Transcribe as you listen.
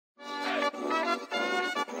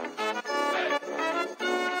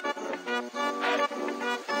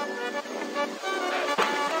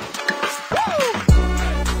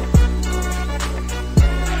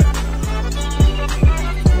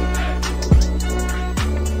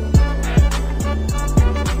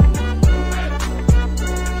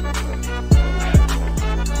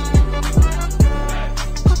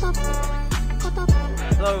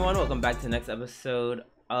next episode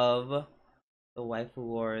of the Waifu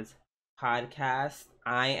Wars podcast.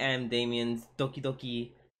 I am Damien's Doki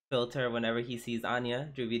Doki filter whenever he sees Anya.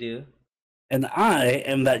 Droopy Doo. And I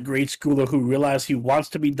am that grade schooler who realized he wants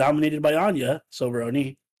to be dominated by Anya,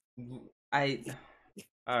 Soberoni.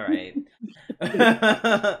 All right.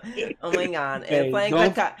 Oh my god. Hey, It's like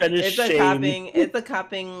it's a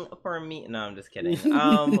copying for me. No, I'm just kidding.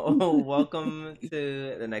 Welcome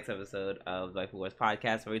to the next episode of the Waifu Wars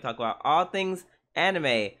podcast, where we talk about all things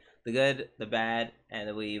anime, the good, the bad, and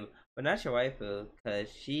the weeb. But not your waifu, cause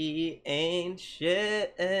she ain't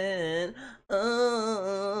shit.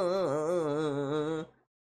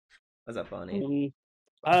 What's up, Bonnie?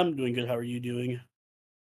 I'm doing good. How are you doing?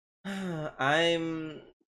 I'm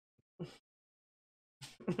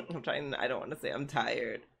trying. I don't want to say I'm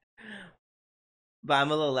tired, but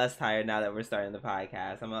I'm a little less tired now that we're starting the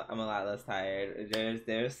podcast. I'm a lot less tired. There's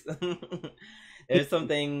there's some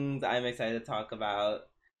things I'm excited to talk about,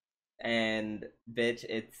 and bitch,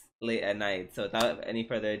 it's late at night. So without any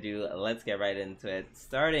further ado, let's get right into it.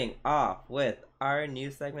 Starting off with our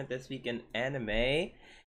new segment this week in anime.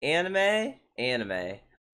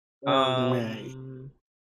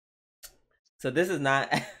 So this is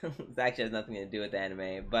not. It actually has nothing to do with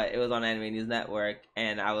anime, but it was on Anime News Network,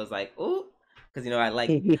 and I was like, ooh, because I like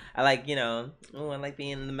being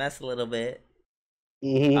in the mess a little bit.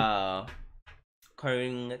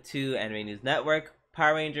 According to Anime News Network,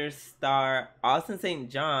 Power Rangers star Austin St.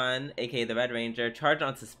 John, aka the Red Ranger, charged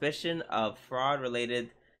on suspicion of fraud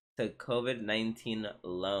related to COVID-19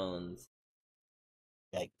 loans.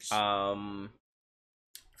 Yikes.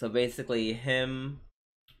 So basically, him,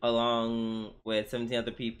 along with 17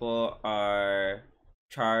 other people, are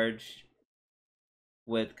charged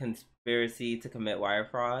with conspiracy to commit wire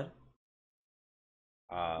fraud.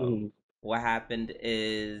 What happened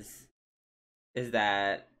is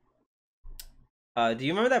that do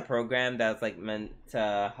you remember that program that's like meant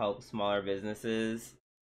to help smaller businesses?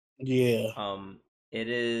 Yeah.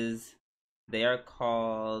 They are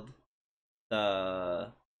called the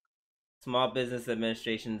Small Business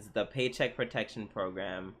Administration's the Paycheck Protection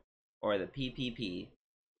Program, or the PPP.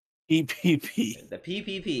 PPP. The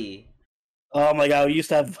PPP. Oh my god, we used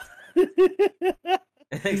to have.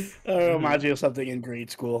 It reminds me of something in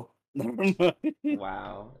grade school.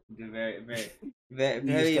 Wow, very much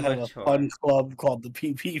a fun club called the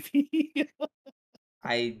PPP.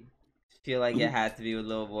 I feel like it had to be with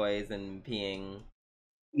little boys and peeing.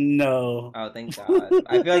 No. Oh, thank God.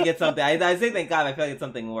 I feel like it's something. I say thank God. I feel like it's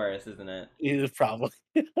something worse, isn't it? It is probably.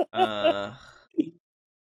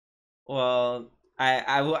 Well,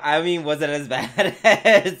 I mean, was it as bad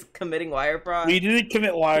as committing wire fraud? We didn't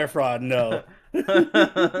commit wire fraud, no.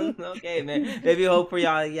 Okay, man. Maybe hope for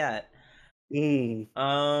y'all yet. But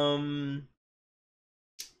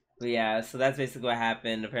yeah, so that's basically what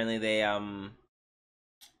happened. Apparently, they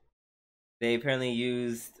apparently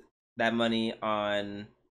used that money on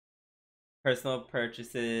personal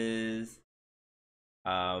purchases,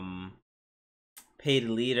 paid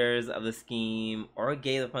leaders of the scheme, or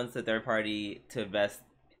gave the funds to a third party to invest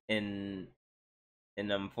in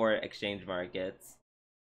foreign exchange markets.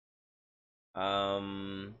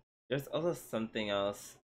 There's also something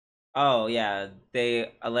else. Oh yeah,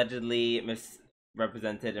 they allegedly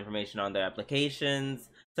misrepresented information on their applications,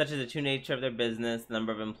 such as the true nature of their business, the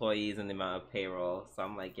number of employees, and the amount of payroll. So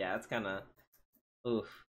I'm like, yeah, it's kind of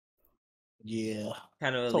oof. Yeah,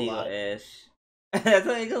 kind of illegal-ish. That's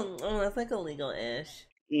like illegal-ish.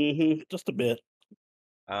 Just a bit.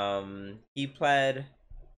 He pled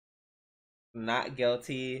not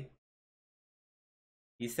guilty.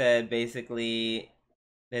 He said basically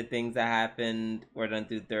the things that happened were done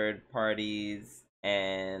through third parties,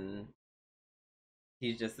 and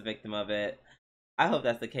he's just a victim of it. I hope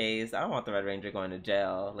that's the case. I don't want the Red Ranger going to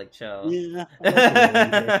jail. Like, chill. Yeah.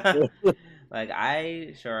 Like,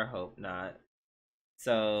 I sure hope not.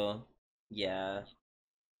 So, yeah.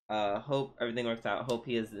 Hope everything works out. Hope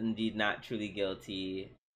he is indeed not truly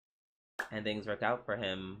guilty, and things work out for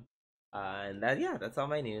him. And that's all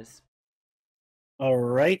my news. All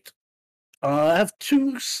right. I have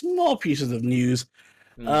two small pieces of news.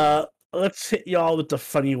 Let's hit y'all with the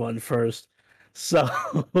funny one first. So,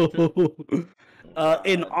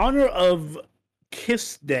 in honor of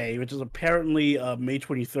Kiss Day, which is apparently May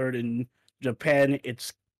 23rd in Japan,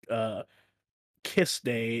 it's Kiss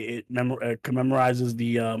Day. It commemorizes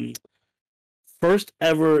the first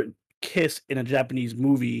ever kiss in a Japanese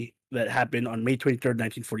movie that happened on May 23rd,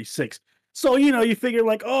 1946. So, you figure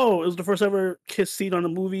like, oh, it was the first ever kiss scene on a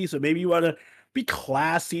movie, so maybe you want to be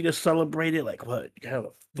classy to celebrate it. Like, what? You have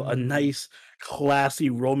a nice, classy,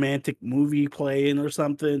 romantic movie playing or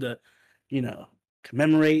something to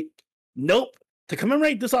commemorate. Nope. To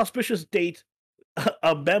commemorate this auspicious date,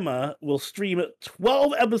 Abema will stream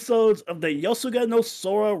 12 episodes of the Yosuga no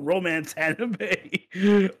Sora romance anime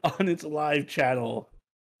on its live channel.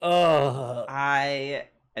 I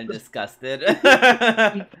am disgusted.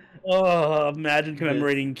 Imagine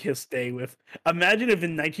commemorating Kiss Day with. Imagine if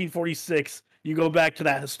in 1946 you go back to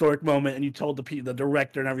that historic moment and you told the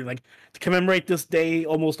director and everything, like, to commemorate this day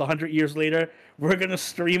almost 100 years later, we're gonna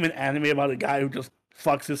stream an anime about a guy who just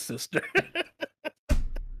fucks his sister.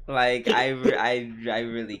 Like, I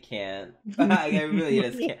really can't. I really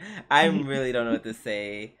just can't. I really don't know what to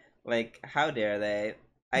say. Like, how dare they?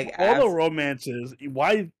 All the romances.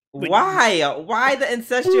 Why? Why the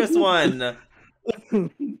incestuous one?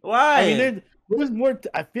 Why? I mean, there's more.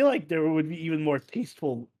 I feel like there would be even more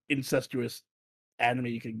tasteful incestuous anime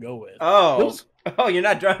you can go with. Oh, you're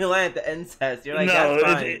not drawing a line at the incest. You're like, no,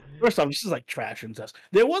 that's fine. First off, this is like trash incest.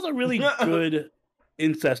 There was a really good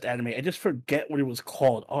incest anime. I just forget what it was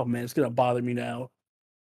called. Oh man, it's gonna bother me now.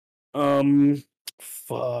 Fuck.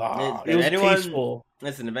 It was tasteful.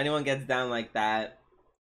 Listen, if anyone gets down like that,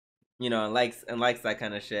 and likes that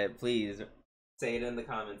kind of shit, please say it in the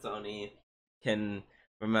comments. Oni can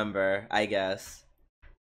remember, I guess.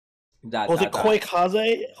 Was it Koi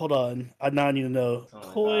Kaze? Hold on. I now need to know.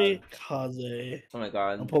 Koi Kaze. Oh my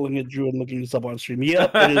god. I'm pulling it, Drew, and looking this up on stream.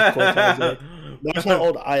 Yep, it is Koi Kaze. That's my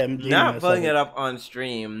old IMDb. Not pulling it up on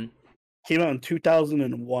stream. Came out in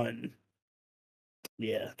 2001.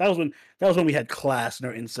 Yeah, that was when we had class in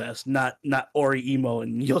our incest, not Ori Emo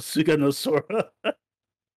and Yosuga no Sora.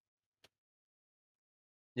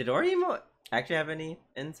 Did Ori Emo actually have any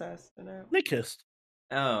incest in it? They kissed.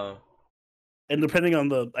 Oh. And depending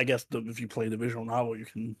on if you play the visual novel, you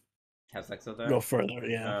can have sex with her. Go further,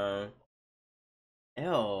 yeah.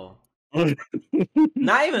 Ew.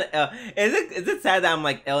 Not even ill. Is it sad that I'm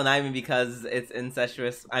like ill, not even because it's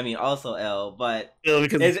incestuous? I mean, also ill, but ill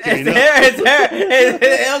because it's her. It's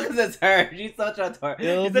ill because it's her. She's such a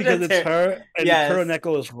ill because it's her, and yes.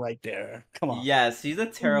 Kuroneko is right there. Come on. Yes, she's a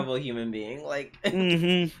terrible human being. Like,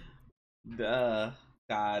 God.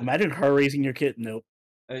 Imagine her raising your kid. Nope.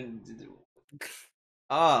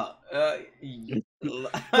 For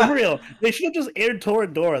real, they should have just aired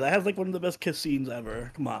Toradora. That has like one of the best kiss scenes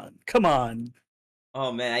ever. Come on.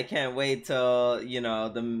 Oh man, I can't wait till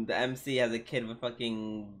the MC has a kid with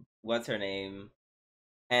fucking what's her name,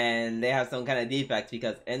 and they have some kind of defect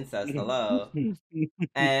because incest. Hello,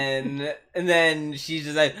 and then she's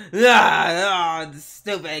just like,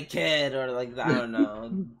 stupid kid, or like I don't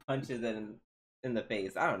know, punches it in the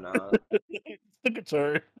face. I don't know. Look at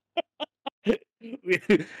her.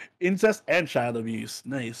 Incest and child abuse.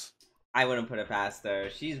 Nice. I wouldn't put it past her.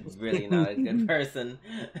 She's really not a good person.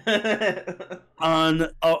 On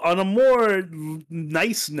a more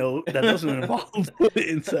nice note that doesn't involve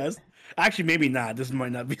incest. Actually, maybe not. This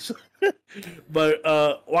might not be so. But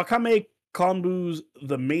Wakame Konbu's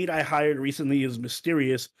The Maid I Hired Recently Is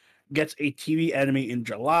Mysterious gets a TV anime in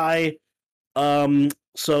July.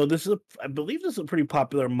 So I believe this is a pretty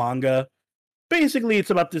popular manga. Basically, it's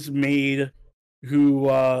about this maid who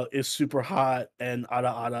is super hot and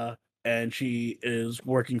ara, and she is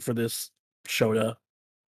working for this Shota,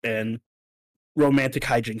 and romantic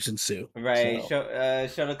hijinks ensue. Right, so.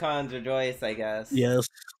 Shotacons rejoice, I guess. Yes,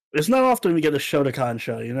 it's not often we get a Shotacon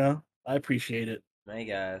show. I appreciate it. I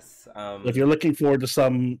guess. If you're looking forward to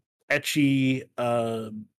some ecchi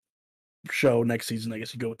show next season, I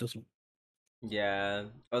guess you go with this one. Yeah,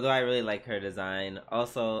 although I really like her design.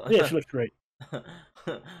 Also, yeah, she looks great.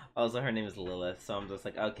 Also, her name is Lilith, so I'm just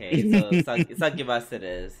like, okay, so succubus it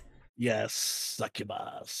is. Yes,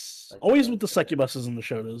 succubus. Always with the succubuses in the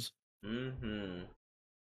shows.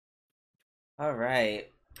 All right.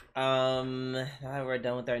 Now that we're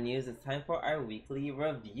done with our news, it's time for our weekly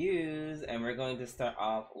reviews, and we're going to start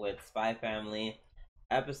off with Spy Family,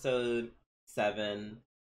 episode 7.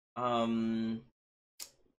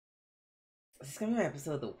 Is this gonna be my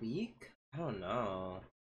episode of the week? I don't know.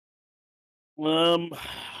 I'm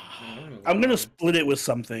gonna split it with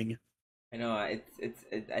something. I know I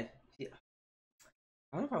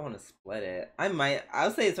don't know if I want to split it.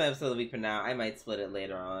 I'll say it's my episode of the week for now. I might split it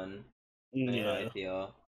later on. Yeah. How I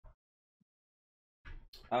feel.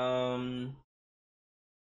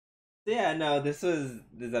 Yeah, no, this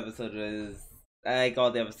episode was, I like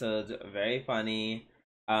all the episodes, very funny.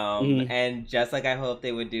 And just like I hoped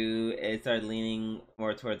they would do, it started leaning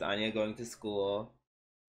more towards Anya going to school.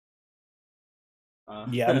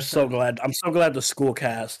 Yeah, I'm so glad. I'm so glad the school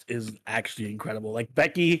cast is actually incredible. Like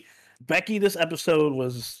Becky, this episode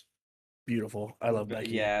was beautiful. I love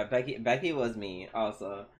Becky. Yeah, Becky was me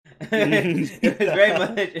also. It was very Yeah.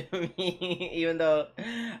 much me, even though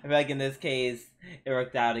I feel like in this case it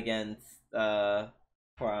worked out against poor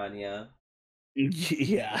Anya.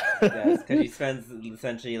 Yeah. Yes, because she spends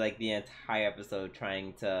essentially like the entire episode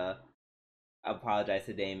trying to apologize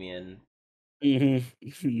to Damien.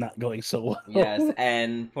 Not going so Yes, well.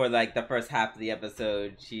 and for like the first half of the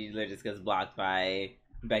episode, she literally just gets blocked by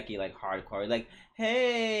Becky like hardcore. Like,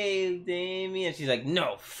 hey, Damien. She's like,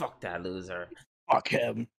 no, fuck that loser. Fuck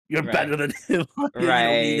him. You're Right, better than him. You don't need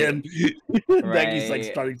right, him. Becky's like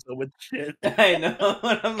right. starting so much shit. I know.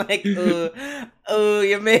 I'm like, ooh, ooh,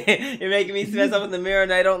 you're making me mess up in the mirror,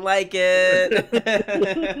 and I don't like it.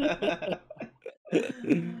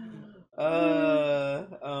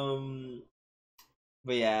 um,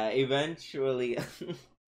 but yeah, eventually,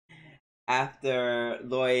 after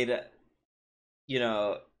Lloyd, you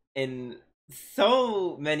know, in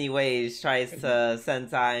so many ways tries to send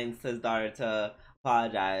signs to his daughter to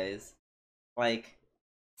apologize. Like,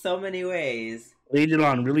 so many ways. Laid it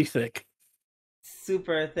on really thick.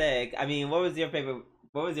 Super thick. I mean, what was your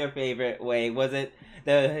favorite way? Was it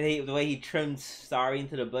the way he trimmed Starry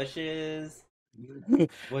into the bushes?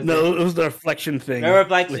 Was No, it it was the reflection the thing.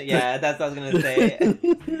 reflection? Yeah, that's what I was gonna say.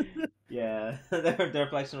 Yeah, the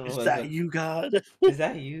reflection Is was that you, God? is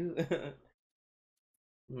that you?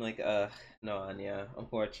 I'm like, no, Anya,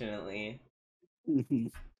 unfortunately.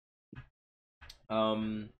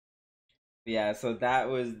 Um, yeah, so that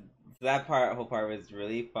whole part was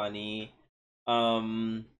really funny.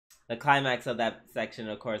 Um, the climax of that section,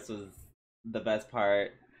 of course, was the best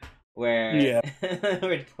part, where Yeah.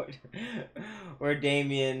 where, where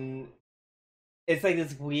Damien, it's like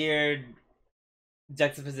this weird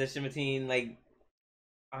juxtaposition between like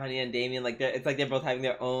Anya and Damien, like it's like they're both having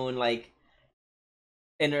their own like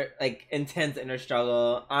inner like intense inner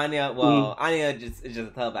struggle. Anya just is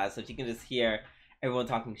just a telepath, so she can just hear everyone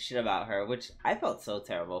talking shit about her, which I felt so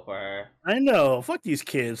terrible for her. I know. Fuck these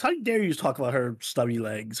kids. How dare you talk about her stubby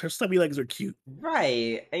legs? Her stubby legs are cute.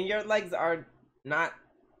 Right, and your legs are not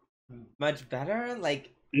much better.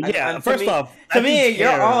 Like, Yeah, I'm first off, to I didn't me, you're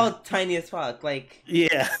care. all tiny as fuck. Like,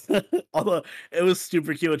 Yeah. Although it was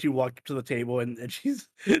super cute when she walked up to the table and she's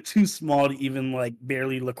too small to even like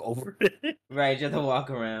barely look over it. right, just to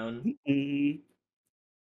walk around. Mm.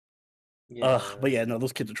 Yeah, But yeah, no,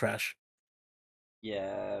 those kids are trash.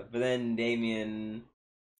 yeah. But then Damien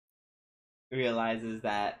realizes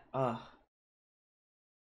that,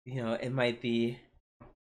 it might be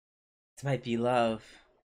love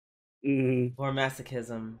Mm. or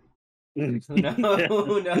masochism. Who knows? Yeah.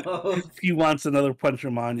 Who knows? He wants another punch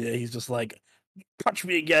from Anya. He's just like, punch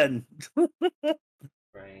me again.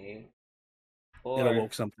 Right. It Or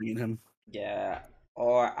awoke something in him. yeah.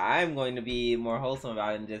 Or I'm going to be more wholesome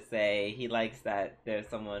about it and just say he likes that there's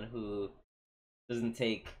someone who doesn't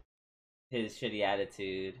take his shitty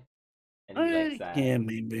attitude, and he likes that. Yeah,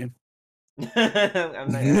 maybe.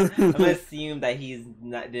 I'm gonna assume that he's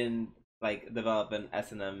not didn't like develop an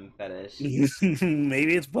S&M fetish.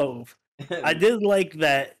 Maybe it's both. I did like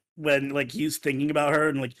that when like he's thinking about her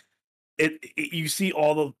and like you see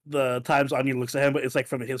all the times Anya looks at him, but it's like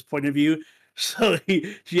from his point of view. So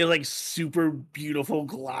she has like super beautiful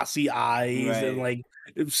glossy eyes and Right. like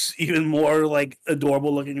it's even more like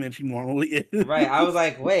adorable looking than she normally Right. I was is.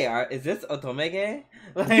 like, wait, is this Otomege?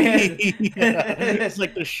 Yeah, it's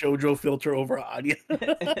like the shoujo filter over Anya.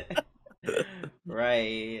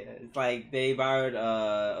 Right. It's like they borrowed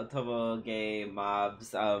Otomege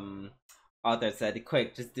Mob's author said,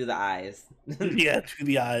 quick, just do the eyes. Yeah, to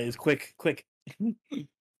the eyes, quick, quick,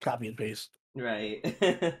 copy and paste. Right.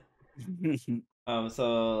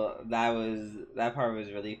 So that part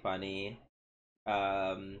was really funny.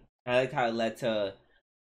 I liked how it led to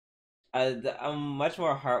a much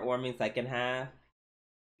more heartwarming second half.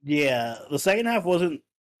 Yeah, the second half wasn't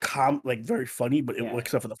like very funny, but Yeah.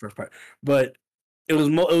 except for the first part. But it was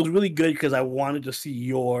really good because I wanted to see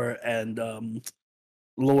Yor and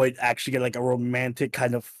Lloyd actually get like a romantic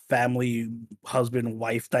kind of family husband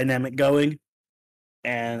wife dynamic going.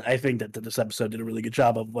 And I think that this episode did a really good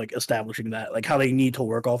job of like establishing that, like how they need to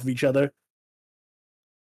work off of each other.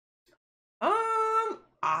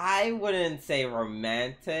 I wouldn't say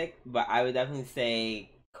romantic, but I would definitely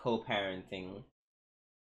say co-parenting.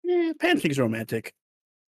 Yeah, parenting is romantic.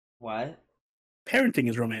 What? Parenting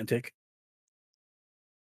is romantic.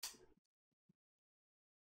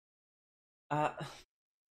 Uh,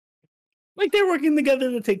 Like they're working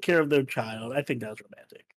together to take care of their child. I think that's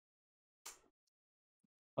romantic.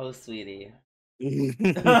 oh, sweetie. Please.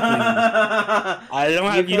 I don't You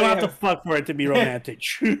have you don't put have to her. fuck for it to be romantic.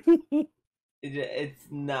 it's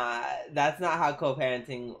not. That's not how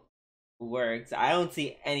co-parenting works. I don't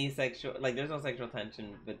see any sexual, like, there's no sexual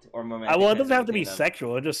tension or romantic Well, it doesn't tension have to be between them.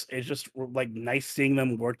 sexual. It's just like nice seeing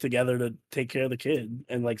them work together to take care of the kid,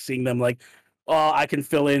 and like seeing them like, oh, I can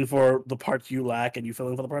fill in for the parts you lack, and you fill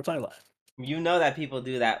in for the parts I lack. You know that people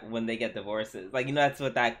do that when they get divorces. Like, you know, that's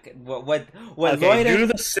what Okay, Lloyd Drew and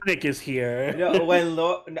the cynic is here.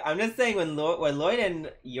 I'm just saying when Lloyd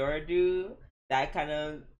and Yor do that kind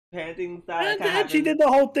of parenting style, that And kind of then she happens. did the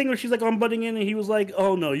whole thing where she's like, I'm butting in, and he was like,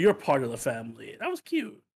 oh no, you're part of the family. That was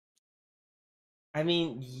cute. I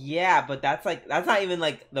mean, yeah, but that's not even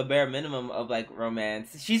like the bare minimum of like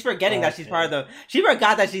romance. She's forgetting that she's part of the. She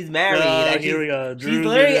forgot that she's married, and here we go. she's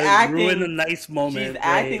literally acting. Drew in a nice moment. She's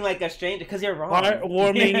acting like a stranger because you're wrong.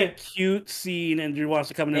 Heartwarming, cute scene, and Drew wants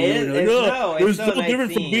to come in the room. It's no nice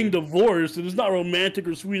different scene. from being divorced, and it's not romantic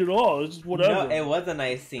or sweet at all. It's just whatever. No, it was a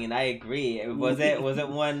nice scene. I agree. Was it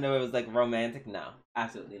one that was like romantic? No,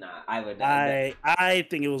 absolutely not. I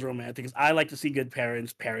think it was romantic because I like to see good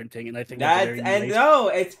parents parenting, and I think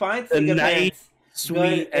it's fine to see good parents.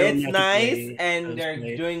 Sweet, it's nice, and they're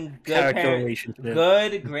doing good,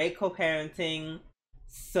 great co-parenting.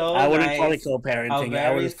 So I wouldn't nice. call it co-parenting.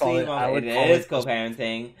 I would call it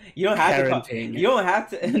co-parenting. You don't have parenting. You don't have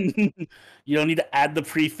to. You don't need to add the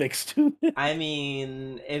prefix to it. I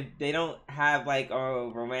mean, if they don't have like a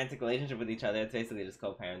romantic relationship with each other, it's basically just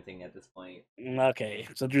co-parenting at this point. Okay,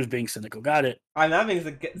 so Drew's being cynical. Got it. I'm not being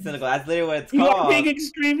cynical. That's literally what it's called. You're being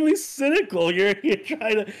extremely cynical.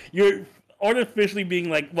 You're artificially being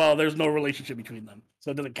like, well, there's no relationship between them, so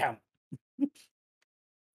it doesn't count.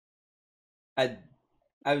 I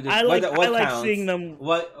like seeing them.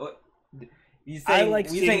 What you saying?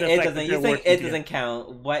 It doesn't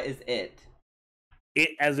count. What is it?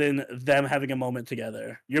 It as in them having a moment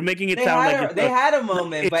together. You're making it they had a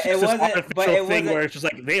moment, but it wasn't. But it wasn't where it's just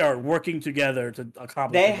like they are working together to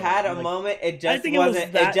accomplish. They had a moment. It just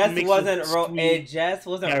wasn't. It just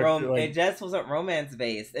wasn't romance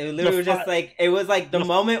based. It literally was just like it was like the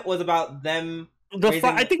moment was about them.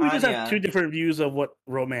 I think we just have two different views of what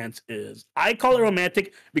romance is. I call it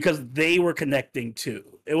romantic because they were connecting too.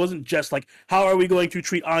 It wasn't just like, how are we going to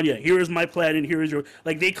treat Anya? Here is my plan, and here is your.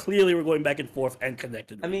 Like they clearly were going back and forth and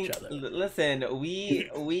connected with each other. Listen,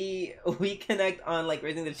 we connect on like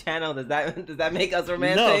raising the channel. Does that make us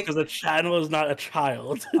romantic? No, because the channel is not a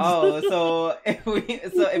child. Oh, so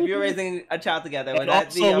if you're raising a child together, would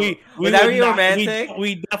that be romantic?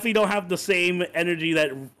 We definitely don't have the same energy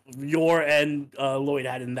that Yor and Lloyd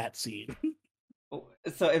had in that scene.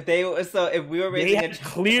 So if we were raising a child,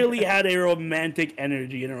 clearly had a romantic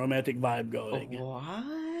energy and a romantic vibe going.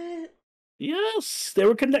 What? Yes, they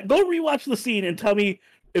were connected. Go rewatch the scene and tell me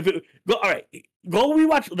if it. All right, go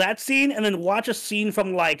rewatch that scene and then watch a scene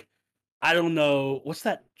from like, I don't know, what's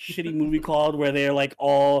that shitty movie called where they're like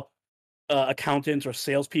all accountants or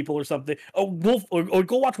salespeople or something. Or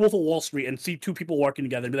go watch Wolf of Wall Street and see two people working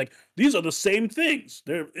together and be like, these are the same things.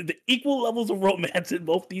 They're the equal levels of romance in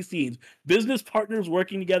both these scenes. Business partners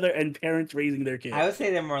working together and parents raising their kids. I would say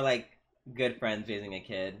they're more like good friends raising a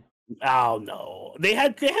kid. Oh no, they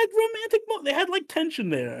had romantic. They had like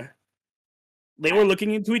tension there. They were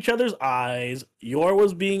looking into each other's eyes. Yor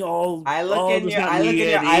was being all. I look in your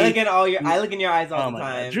eyes all the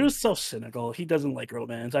time. God. Drew's so cynical. He doesn't like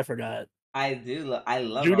romance. I forgot. I do. I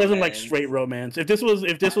love. Drew doesn't like straight romance. If this was a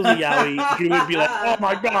yaoi, Drew would be like, "Oh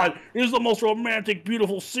my god, this is the most romantic,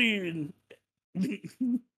 beautiful scene."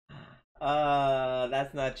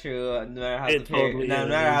 That's not true. No matter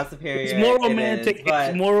how superior. It's more romantic.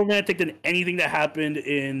 It's more romantic than anything that happened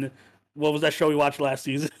in what was that show we watched last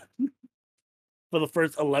season for the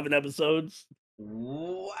first 11 episodes.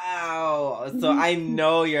 Wow. So I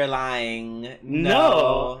know you're lying.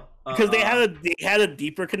 No. Because they had a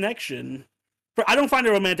deeper connection. I don't find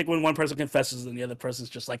it romantic when one person confesses and the other person's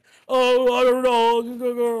just like, oh, I don't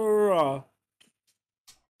know.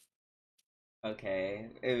 Okay,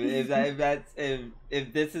 if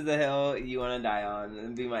this is a hill you want to die on,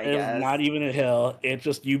 then be my guess. It's not even a hill. It's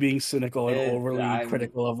just you being cynical and overly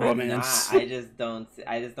critical of romance. I just don't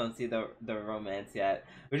see the romance yet.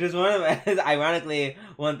 Which is ironically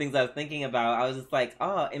one of the things I was thinking about. I was just like,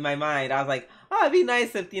 oh, in my mind, I was like, oh, it'd be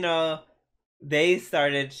nice if they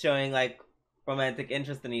started showing like romantic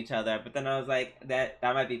interest in each other. But then I was like, that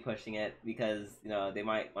might be pushing it because they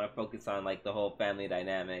might want to focus on like the whole family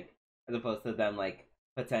dynamic, as opposed to them like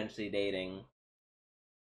potentially dating.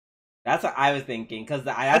 That's what I was thinking, because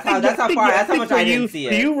that's how much I didn't see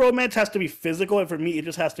it. For you, romance has to be physical, and for me, it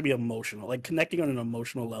just has to be emotional. Like connecting on an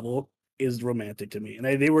emotional level is romantic to me, and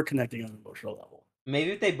they were connecting on an emotional level.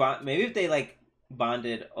 Maybe if they like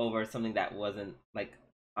bonded over something that wasn't like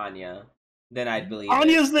Anya. then I'd believe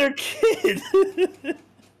Anya's their kid.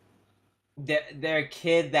 their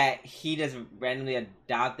kid that he just randomly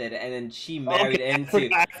adopted, and then she married into.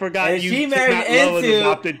 I forgot and you she married love an into,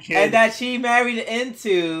 adopted kid. and that she married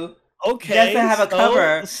into. Okay, just to have a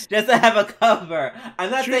cover. Just to have a cover. I'm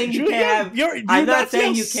not saying you can't have. I'm not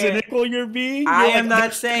saying you can't. Cynical you're being. I am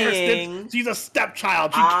not saying she's a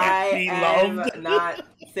stepchild. She can't be loved. I'm not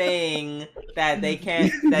saying that they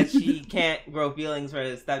can't. That she can't grow feelings for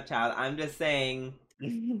his stepchild. I'm just saying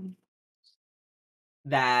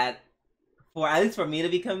that for at least for me to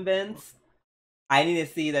be convinced, I need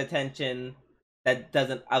to see the tension that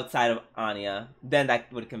doesn't outside of Anya. Then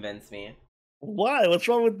that would convince me. Why? What's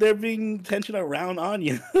wrong with there being tension around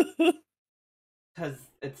Anya? Because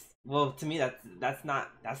it's to me that's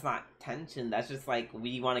not tension. That's just like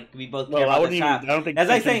we both I care about the child. I don't think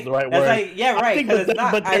that's like saying the right that's word. like right. Because it's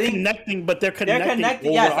not. But they're connecting. But they're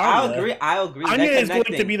connecting. Yes, Anya. I'll agree. Anya is going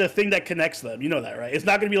to be the thing that connects them. You know that, right? It's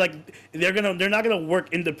not going to be like they're not gonna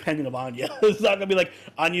work independent of Anya. It's not going to be like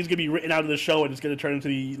Anya's going to be written out of the show and it's going to turn into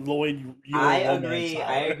the Lloyd. I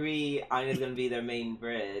agree. Anya's going to be their main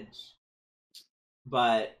bridge.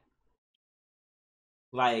 But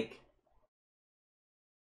like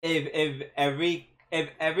if every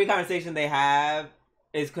conversation they have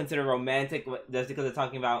is considered romantic just because they're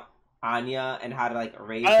talking about Anya and how to like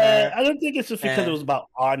raise her. I don't think it's just because it was about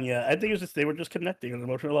Anya. I think it's just they were just connecting on an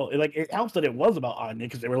emotional level. Like it helps that it was about Anya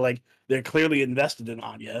because they were like they're clearly invested in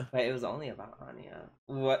Anya. But it was only about Anya.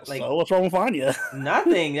 What like? So what's wrong with Anya?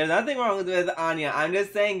 Nothing. There's nothing wrong with Anya. I'm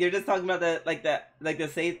just saying they're just talking about the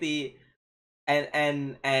safety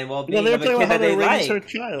and well-being of a kid that they raise her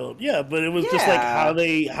child. Yeah, but it was just like how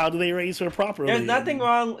do they raise her properly? There's nothing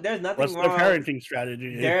wrong. What's their parenting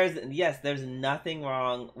strategy? There's nothing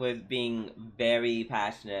wrong with being very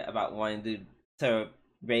passionate about wanting to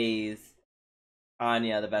raise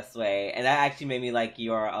Anya the best way, and that actually made me like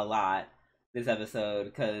Yor a lot this episode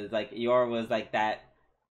because like Yor was like that,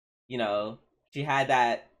 you know, she had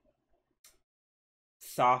that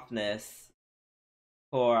softness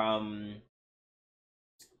for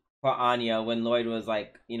Anya when Lloyd was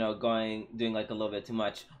like, you know, doing like a little bit too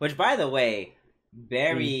much. Which, by the way,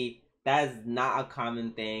 that is not a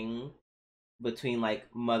common thing between like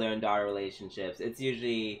mother and daughter relationships. It's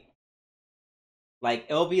usually like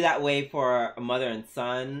it'll be that way for a mother and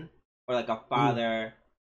son, or like a father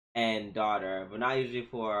and daughter, but not usually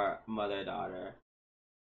for mother daughter.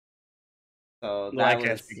 So I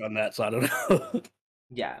can't speak on that, so I don't know.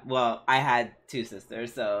 Yeah, well, I had two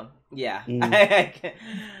sisters, so yeah, I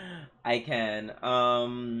can.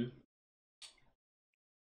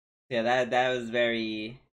 Yeah, that was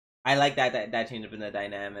very. I like that change up in the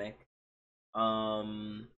dynamic.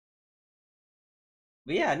 But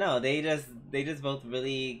yeah, no, they just both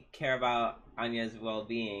really care about Anya's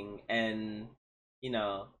well-being, and you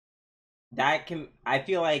know, I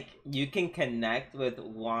feel like you can connect with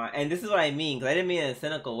one, and this is what I mean because I didn't mean it in a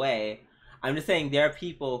cynical way. I'm just saying there are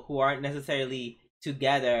people who aren't necessarily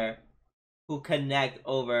together who connect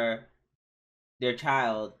over their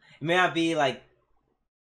child. It may not be like,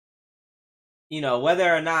 you know,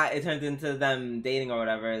 whether or not it turns into them dating or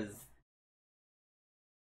whatever is,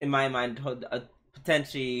 in my mind,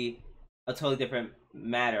 potentially a totally different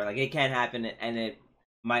matter. Like it can happen and it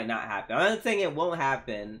might not happen. I'm not saying it won't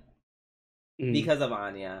happen because of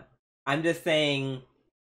Anya. I'm just saying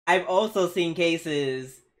I've also seen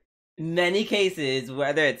many cases,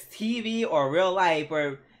 whether it's TV or real life,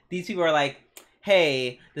 where these people are like,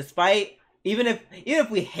 hey, despite even if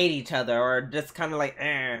we hate each other or just kind of like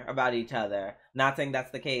about each other, not saying that's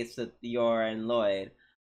the case with Yor and Lloyd,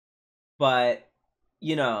 but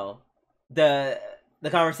you know, the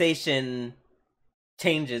conversation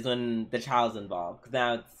changes when the child's involved, because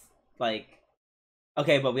now it's like,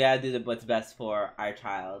 okay, but we gotta do what's best for our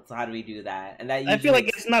child, so how do we do that? And that I feel like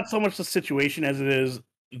it's not so much the situation as it is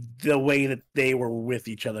the way that they were with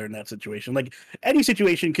each other in that situation. Like any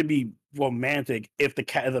situation could be romantic if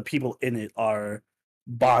the people in it are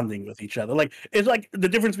bonding with each other. Like it's like the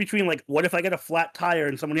difference between like, what if I get a flat tire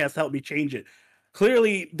and someone has to help me change it?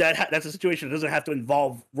 Clearly, that's a situation that doesn't have to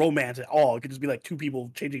involve romance at all. It could just be like two people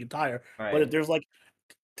changing a tire. Right. But if there's like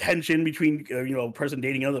tension between you know, a person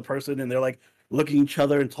dating another person and they're like looking at each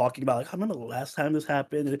other and talking about like, I remember the last time this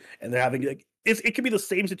happened, and they're having like it could be the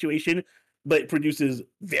same situation, but it produces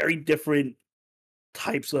very different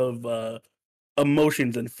types of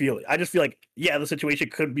emotions and feelings. I just feel like, yeah, the situation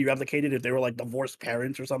could be replicated if they were like divorced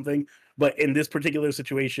parents or something. But in this particular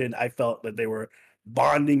situation, I felt that they were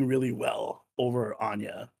bonding really well over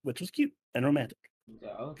Anya, which was cute and romantic.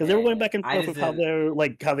 Because they were going back and forth with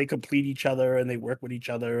how they complete each other and they work with each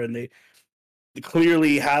other and they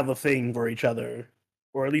clearly have a thing for each other,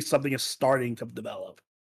 or at least something is starting to develop.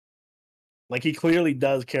 Like he clearly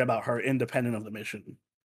does care about her independent of the mission,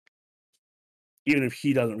 even if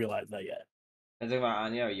he doesn't realize that yet. Is it about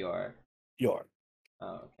Anya or Yor? Yor.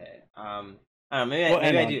 Oh, okay. I don't know. Maybe Well, maybe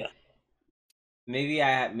and I do. Anya. Maybe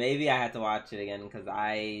I had to watch it again because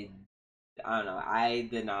I don't know. I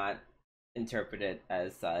did not interpret it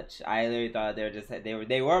as such. I literally thought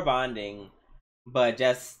they were bonding, but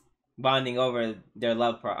just bonding over their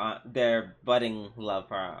love for their budding love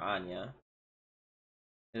for Anya.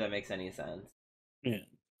 If that makes any sense. Yeah.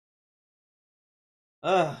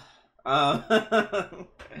 Ugh. Um,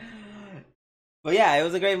 but yeah, it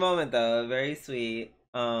was a great moment though. Very sweet.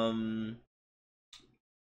 And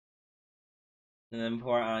then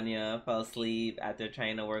poor Anya fell asleep after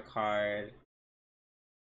trying to work hard.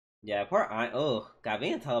 Yeah, poor Anya. Oh, God,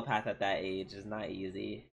 being a telepath at that age is not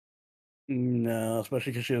easy. No,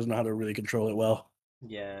 especially because she doesn't know how to really control it well.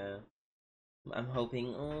 Yeah. I'm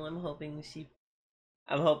hoping. Oh, I'm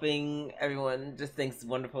hoping everyone just thinks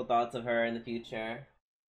wonderful thoughts of her in the future.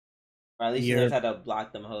 Or at least she knows Here. how to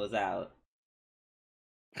block them hoes out.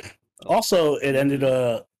 Oh. Also, it ended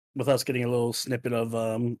Mm-hmm. with us getting a little snippet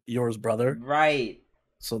of Yor's brother. Right.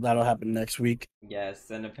 So that'll happen next week.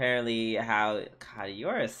 Yes, and apparently how God,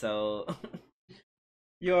 you're so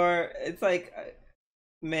it's like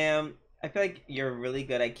ma'am, I feel like you're really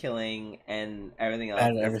good at killing and everything else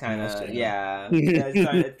And is everything kind else, of yeah. yeah.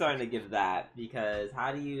 It's starting to give that because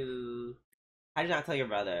how do you not tell your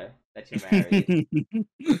brother that you're married?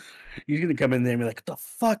 He's gonna come in there and be like, "What the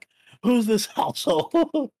fuck? Who's this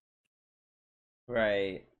household?"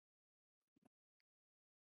 Right.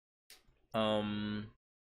 Um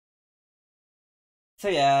so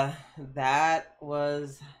yeah, that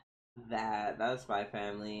was that. That was Spy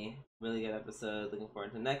Family. Really good episode. Looking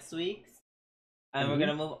forward to next week's. And we're Mhm.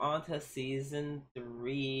 gonna move on to season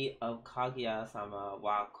 3 of Kaguya-sama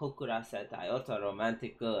wa Kokura Setai Oto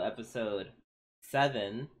Romantic episode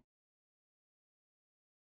 7.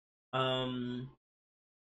 Um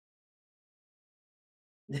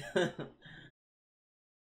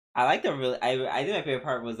I like the really I think my favorite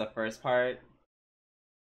part was the first part.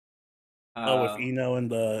 Oh, with Uh Eno and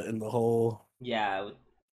the whole. yeah,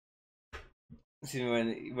 see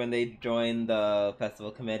when they joined the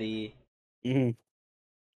festival committee. Mhm.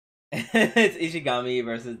 It's Ishigami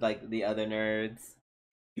versus like the other nerds.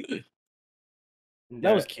 That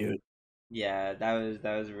was They're cute. Yeah, that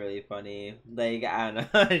was really funny. Like I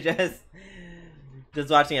don't know, just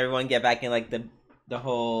watching everyone get back in like the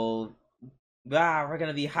whole we're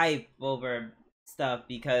gonna be hype over stuff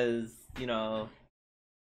because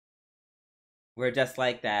we're just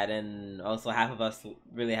like that, and also half of us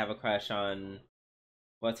really have a crush on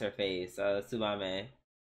what's her face, Tsubame.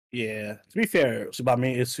 Yeah. To be fair,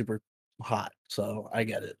 Tsubame is super hot, so I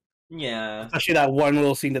get it. Yeah, Especially that one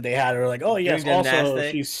little scene that they had, or like, oh yes, doing also she's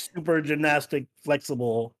gymnastics. super gymnastic,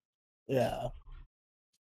 flexible. Yeah.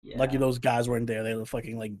 Lucky Yeah, those guys weren't there. They were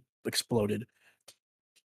fucking like exploded.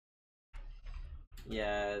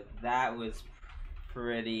 yeah, that was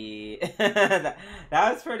pretty. That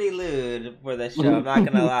was pretty lewd for the show. I'm not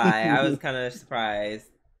gonna lie. I was kind of surprised.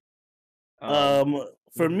 Um, um,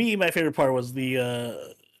 for me, my favorite part was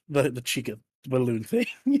the Chica balloon thing.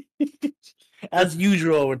 As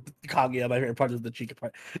usual with Kaguya, my favorite part is the Chica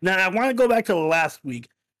part. Now I want to go back to last week.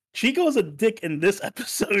 Chica was a dick in this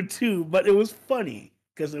episode too, but it was funny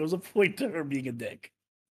because there was a point to her being a dick.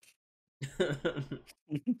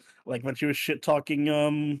 Like when she was shit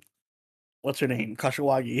talking what's her name?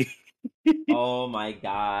 Kashiwagi. oh my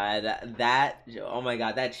god, oh my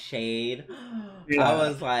god, that shade. I Yeah.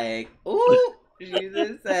 was like, ooh. She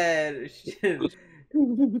just said,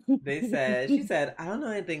 she said, I don't know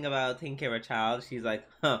anything about taking care of a child. She's like,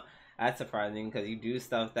 huh, that's surprising because you do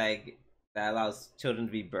stuff that allows children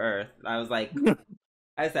to be birthed. I was like,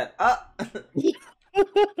 I said, Even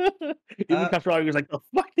Kashiwagi was like, the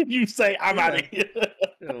fuck did you say? I'm she's out of like, here.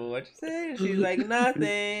 what you say? She's like,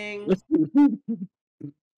 nothing.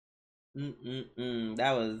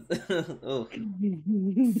 That was, oh,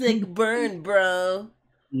 sick burn, bro.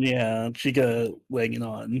 Yeah, Chica laying it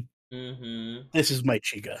on. Mm-hmm. This is my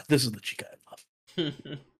Chica. This is the Chica I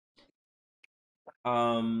love.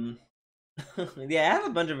 um, yeah, I have a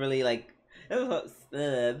bunch of really like. It was,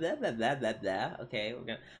 blah, blah, blah, blah, blah. Okay,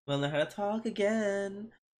 we'll learn how to talk again.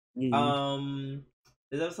 Mm. Um,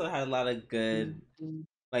 this episode had a lot of good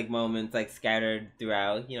like moments like scattered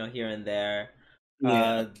throughout, here and there.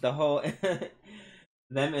 Yeah. The whole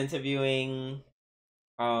them interviewing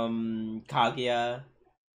Kaguya.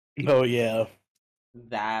 Oh yeah.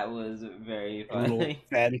 That was very A little funny.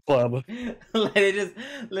 fan club. Like they just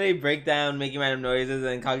literally break down, making random noises,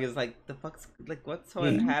 and Kaguya's like, "The fuck's like, what's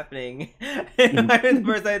what Mhm. happening?" And the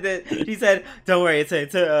first time that she said, "Don't worry, it's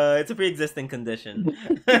a pre-existing condition."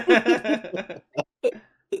 uh,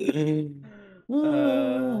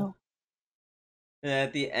 Oh, and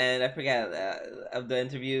at the end, I forget of the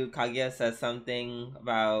interview, Kaguya says something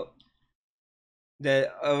about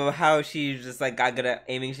how she just like got good at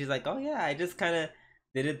aiming. She's like, "Oh yeah, I just kind of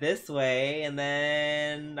did it this way, and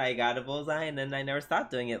then I got a bullseye, and then I never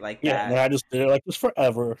stopped doing it like yeah, and that." I just did it like this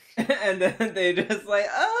forever. And then they just like,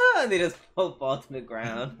 oh, and they just fall to the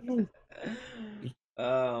ground.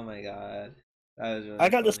 Oh my god, that was I really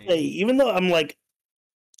got to funny. say, even though I'm like,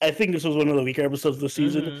 I think this was one of the weaker episodes of the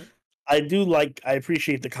season. Mm-hmm. I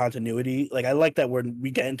appreciate the continuity. Like, I like that when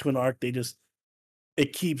we get into an arc,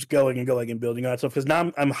 it keeps going and going and building on itself. Because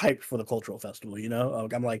now I'm hyped for the cultural festival. You know,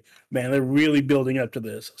 like, I'm like, man, they're really building up to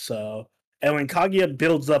this. So, and when Kaguya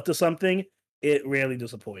builds up to something, it rarely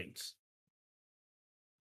disappoints.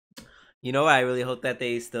 You know what? I really hope that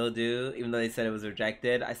they still do, even though they said it was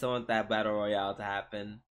rejected. I still want that battle royale to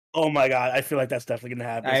happen. Oh my god, I feel like that's definitely gonna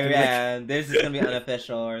happen. It's I gonna be like yeah, there's just gonna be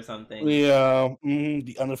unofficial or something.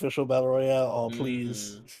 the unofficial battle royale. Oh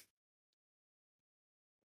please.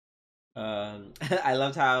 Mm-hmm. I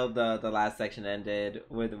loved how the last section ended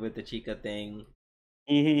with the Chica thing,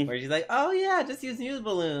 Hmm. where she's like, "Oh yeah, just use news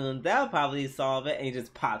balloon. That'll probably solve it," and he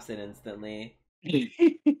just pops it instantly.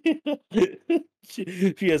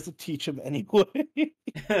 She has to teach him anyway.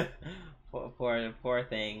 Poor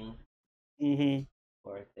thing. Hmm.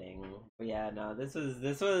 Poor thing. But yeah, no, this was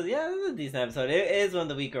a decent episode. It is one of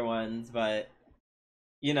the weaker ones, but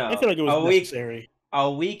you I feel know, like it was necessary. a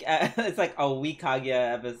week it's like a weak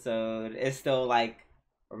Kaguya episode is still like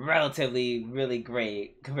relatively really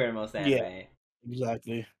great compared to most Yeah, anime.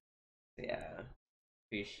 exactly. Yeah,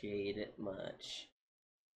 appreciate it much.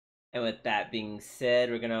 And with that being said,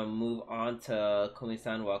 we're gonna move on to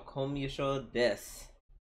Komi-san wa Komyusho Des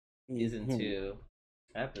season Hmm. 2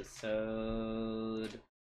 episode.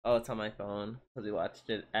 Oh, it's on my phone because we watched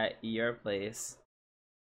it at your place.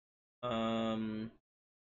 Um,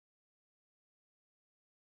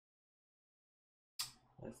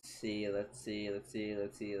 let's see, let's see, let's see,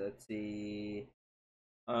 let's see, let's see.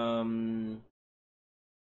 Um,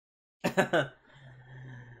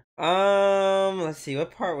 let's see,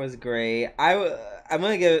 what part was great. I'm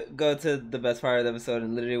gonna go to the best part of the episode,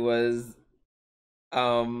 and literally was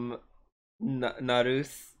um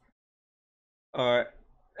Narus or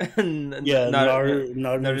Yeah, Narusis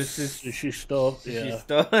Narushisto. Yeah,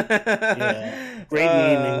 Shisto. yeah. Great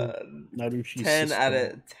naming. Narushi 10 out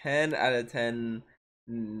Sisto. of 10 out of 10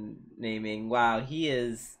 naming. Wow,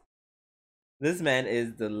 this man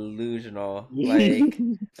is delusional.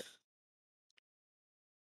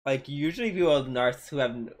 Like usually people with who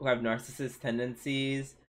have narcissist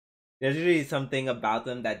tendencies, there's usually something about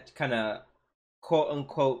them that kind of quote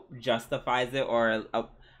unquote justifies it, or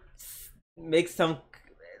makes some,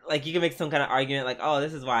 like you can make some kind of argument like, oh,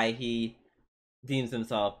 this is why he deems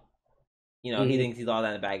himself, he Mhm. thinks he's all that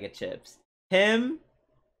in a bag of chips. Him,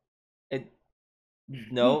 it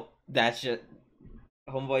nope, that's just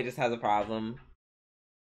homeboy just has a problem.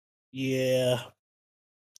 Yeah,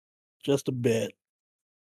 just a bit.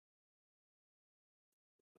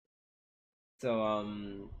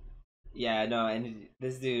 So yeah, no, and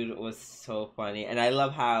this dude was so funny, and I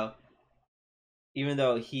love how even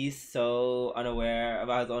though he's so unaware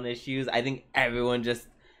about his own issues, I think everyone just,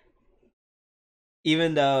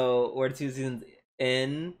 even though we're 2 seasons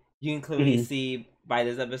in, you can clearly Mhm. see by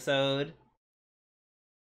this episode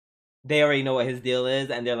they already know what his deal is,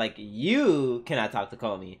 and they're like, "You cannot talk to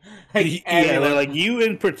Komi." Like Yeah, they're everyone, like, you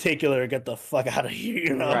in particular, get the fuck out of here.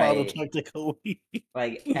 You're not allowed to right? talk to Kobe.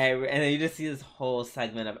 And then you just see this whole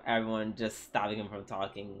segment of everyone just stopping him from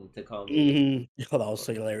talking to Komi. Hmm. Oh, that was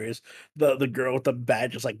so hilarious. The girl with the bat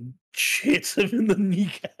just like shits him in the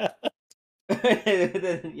kneecap.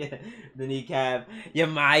 Yeah, the kneecap.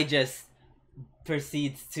 Yamai just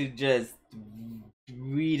proceeds to just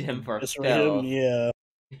read him for Eviscerate him. fill. Yeah.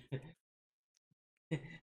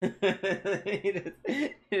 He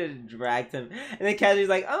just dragged him, and then Kazu's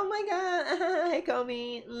like, "Oh my god, hey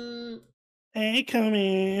Komi." Hey, come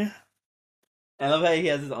here. I love how he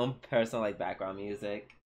has his own personal like background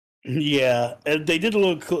music. Yeah, and they did a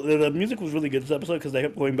little cool. The music was really good this episode because they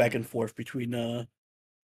kept going back and forth between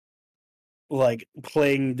like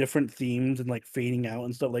playing different themes and like fading out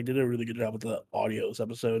and stuff. Like, they did a really good job with the audio this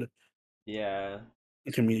episode. Yeah,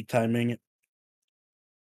 The comedic timing.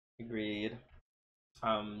 agreed.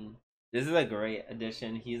 This is a great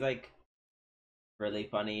addition. He's like really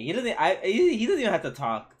funny. He doesn't. He doesn't even have to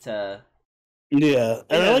talk to. Yeah,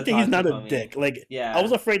 He and doesn't I have like to that he's talk to not a Komi. dick. Like I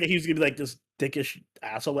was Yeah. afraid that he was gonna be like this dickish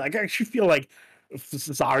asshole. Like, I actually feel like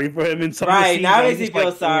sorry for him in some of the Right, scenes. now it I'm makes me just feel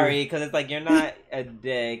like, oh. sorry because it's like you're not a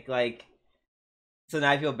dick. Like, so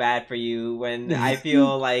now I feel bad for you when I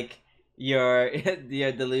feel like your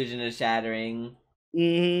your delusion is shattering.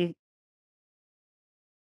 Hmm.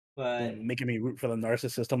 But And making me root for the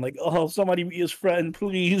narcissist. I'm like, oh, somebody be his friend,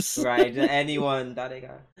 please. right, anyone, but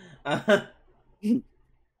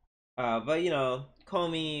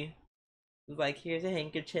Komi was like, "Here's a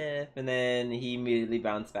handkerchief," and then he immediately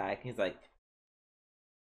bounced back. He's like,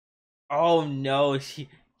 "Oh no, he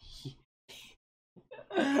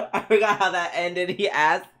I forgot how that ended. He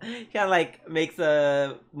kind of like makes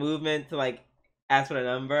a movement to like ask for the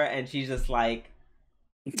number, and she's just like,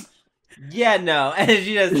 "Yeah, no," and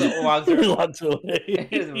she just Lots away.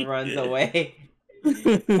 just runs away.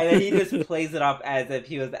 And then he just plays it off as if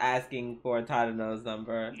he was asking for Tadano's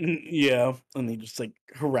number. Yeah, and he just like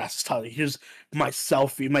harasses Tyler. Here's my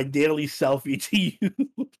selfie, my daily selfie to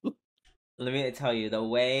you. Let me tell you, the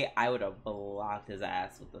way I would have blocked his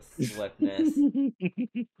ass with the swiftness.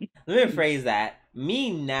 Let me rephrase that. Me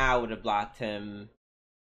now would have blocked him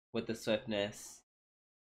with the swiftness.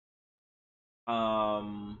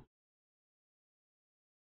 Um,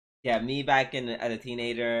 yeah, me back as a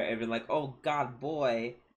teenager, it'd been like, oh god,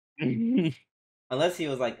 boy. Unless he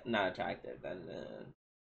was like not attractive, then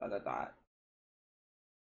I thought.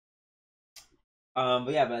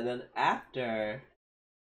 But yeah, but then after,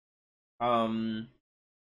 um,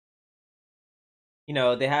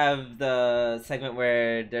 they have the segment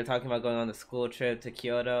where they're talking about going on the school trip to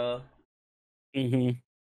Kyoto. Hmm.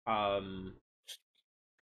 Um,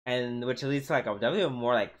 and which leads to like definitely a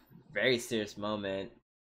more like very serious moment.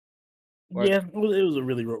 Or Yeah, well, it was a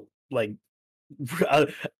really like uh,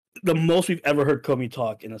 the most we've ever heard Komi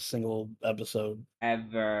talk in a single episode.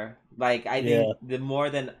 ever. Like I Yeah, think the more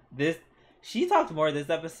than this, she talked more this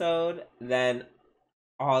episode than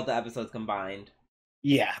all the episodes combined,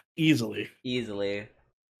 yeah, easily. easily.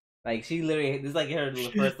 Like she literally, this is like her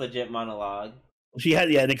first legit monologue. She had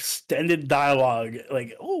an extended dialogue.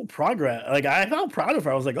 Like, oh, progress. Like I felt proud of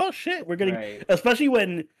her. I was like, oh shit, we're getting. Right. Especially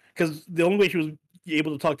when, because the only way she was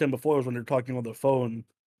able to talk to him before was when they're talking on the phone,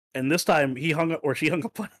 and this time he hung up or she hung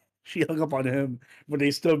up on she hung up on him, but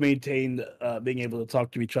they still maintained being able to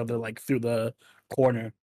talk to each other like through the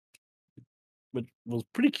corner, which was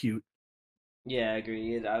pretty cute. Yeah,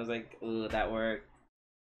 agreed. I was like, ooh, that worked.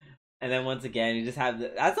 And then once again, you just have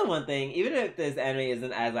that's the one thing. Even if this anime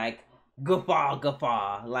isn't as like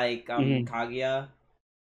guffaw like Hmm. Kaguya,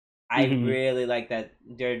 I Hmm. really like that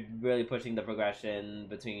they're really pushing the progression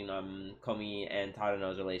between Komi and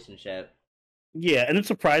Tadano's relationship. Yeah, and it's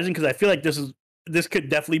surprising because I feel like this could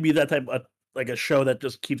definitely be that type of like a show that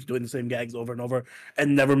just keeps doing the same gags over and over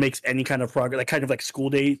and never makes any kind of progress. Like kind of like School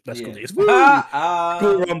Days, not School Yeah. Days. Woo!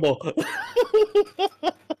 School um. Rumble.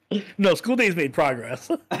 No, School Days made progress.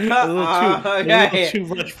 A little Okay. too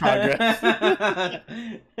much progress.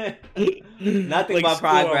 Nothing Like but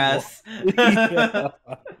School Rumble. progress. Yeah.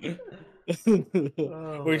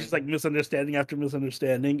 Oh Where it's my just like god. misunderstanding after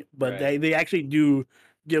misunderstanding, but Right. they actually do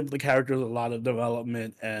give the characters a lot of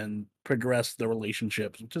development and progress the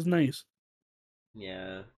relationships, which is nice.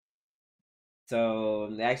 Yeah. So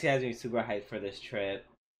it actually has me super hyped for this trip.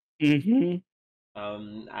 Hmm.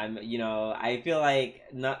 I feel like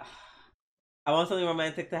not. I want something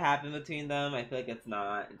romantic to happen between them. I feel like it's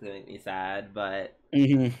not. It's gonna make me sad, but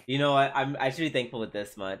Hmm. you know what? I should be thankful with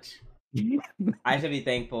this much. I should be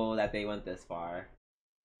thankful that they went this far.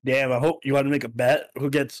 Damn, I hope you want to make a bet. Who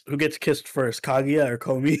gets kissed first, Kaguya or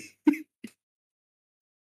Komi?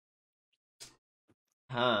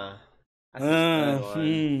 Huh? That's a good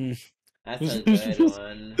one. Hmm. That's a good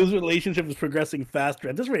This one. relationship is progressing faster.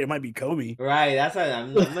 At this rate, it might be Komi. Right. That's why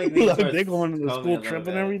I'm like leaning Like towards they going on the Comey school a little trip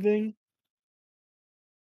and bit. everything.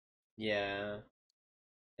 Yeah.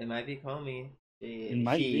 It might be Comey. It Shit.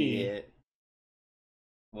 might be. Shit.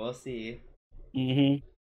 We'll see. Hmm.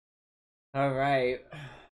 All right.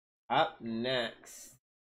 Up next,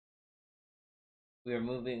 we're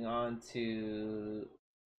moving on to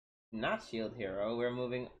not Shield Hero. We're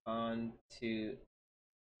moving on to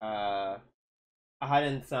uh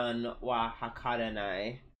Aharen-san wa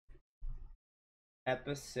Hakarenai,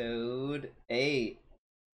 episode 8.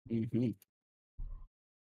 Hmm.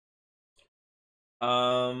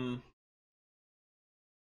 Um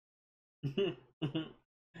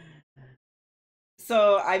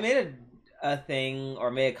So I made a thing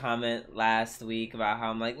or made a comment last week about how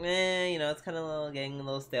I'm like, man, it's kind of getting a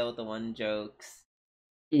little stale with the one jokes.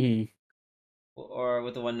 Hmm. or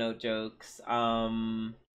with the one note jokes.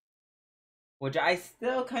 Which I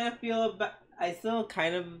still kind of feel about. I still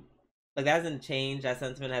kind of like that hasn't changed. That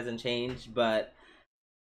sentiment hasn't changed, but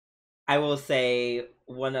I will say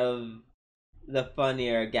one of the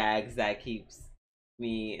funnier gags that keeps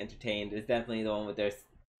me entertained is definitely the one with their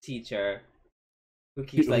teacher who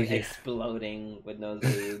keeps Oh like yeah. exploding with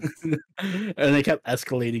nosebleeds And they kept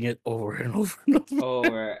escalating it over and over and over.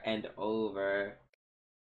 over and over.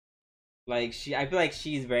 Like I feel like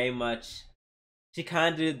she's very much. She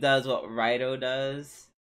kind of does what Raito does,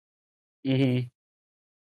 Mm-hmm.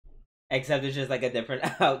 except it's just like a different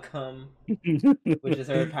outcome, which is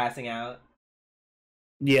her passing out.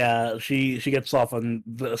 Yeah, she gets off on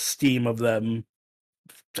the steam of them.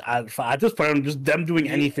 At this point, just them doing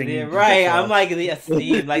anything just Right, gets I'm off. like the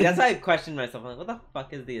esteem. Like that's why I question myself. I'm like, what the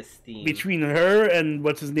fuck is the esteem? Between her and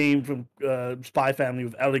what's his name from Spy Family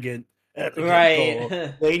with Elegant at the get-go,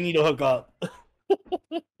 Right. they need to hook up.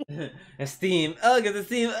 Esteem. Oh, get the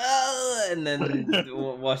steam. Oh, and then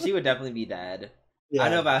well, she would definitely be dead. I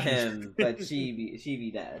don't know Yeah, about she's him, but she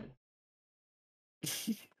be dead.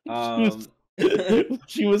 she was, Um.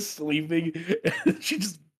 she was sleeping and she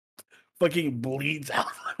just fucking bleeds out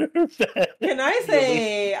on her bed. Can I The other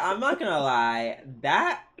say, I'm not gonna lie,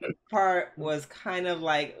 that part was kind of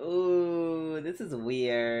like, ooh, this is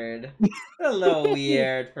weird. A little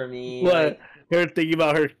weird for me. what Like, her thinking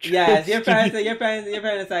about her yes, student. you're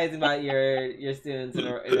fantasizing about your students in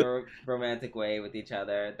a romantic way with each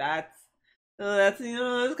other. That's it's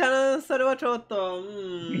kind of sort of choto.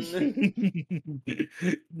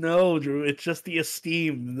 No, Drew, it's just the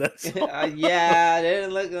esteem. That's all. Yeah, it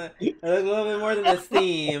didn't look. It looked a little bit more than the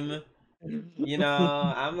steam. You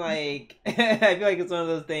know, I'm like, I feel like it's one of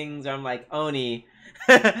those things where I'm like, Oni,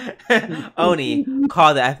 Oni,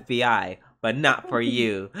 call the FBI, but not for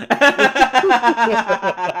you.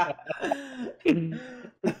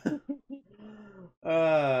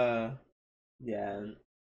 uh, yeah,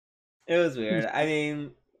 it was weird. I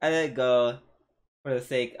mean, I let it go for the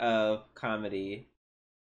sake of comedy.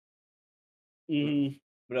 Mhm.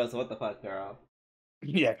 But also, what the fuck, girl?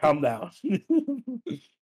 Yeah, calm down.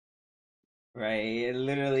 Right?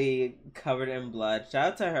 Literally covered in blood.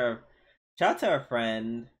 Shout out to her. Shout out to her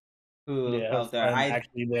friend who Yeah, her helped her. friend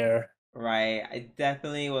actually there. Right. I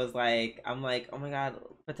definitely was like, I'm like, oh my god,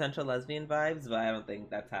 potential lesbian vibes, but I don't think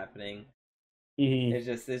that's happening. Mhm.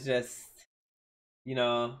 It's just, you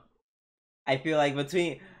know, I feel like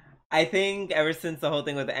I think ever since the whole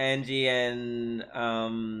thing with Angie and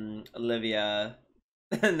Olivia,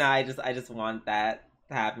 now I just want that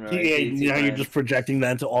to happen where I Yeah, see the two now you're friends. just projecting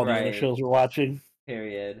that into all the other Right. shows we're watching.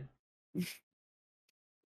 Period.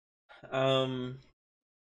 Um,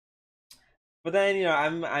 but then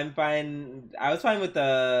I'm fine. I was fine with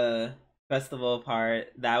the festival part.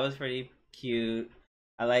 That was pretty cute.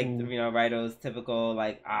 I liked Mm. Raito's typical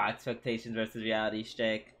like expectations versus reality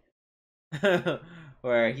shtick,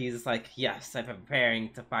 where he's just like, yes, I'm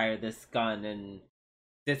preparing to fire this gun and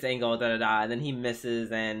this angle, da da da, and then he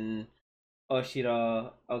misses, and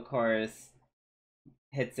Oshiro, of course,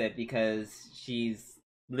 hits it because she's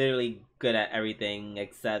literally good at everything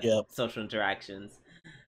except Yep. social interactions.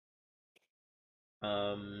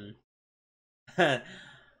 Um,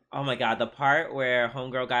 oh my god, the part where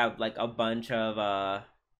Homegirl got like a bunch of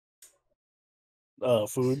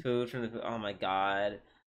Food. food from the oh my god.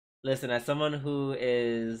 Listen, as someone who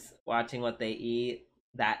is watching what they eat,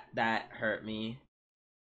 that hurt me.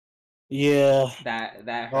 Yeah, That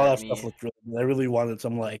all hurt that stuff me. looked really good. I really wanted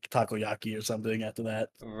some like takoyaki or something after that.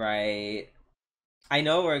 Right. I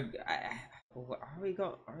know are we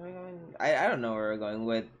going? Are we going? I don't know where we're going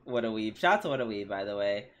with What a Weeb. Shout out to What a Weeb, by the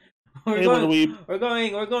way. We're Hey, what do going.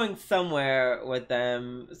 we? We're going somewhere with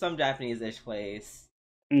them. Some Japanese-ish place.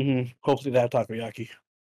 Hopefully they have takoyaki.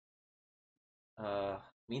 Uh,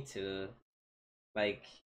 me too. Like,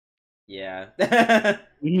 yeah.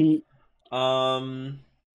 Hmm. um.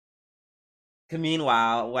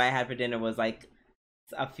 Meanwhile, what I had for dinner was like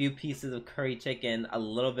a few pieces of curry chicken, a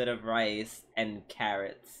little bit of rice, and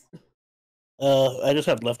carrots. I just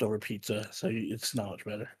had leftover pizza, so it's not much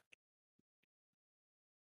better.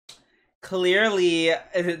 Clearly,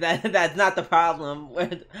 that's not the problem.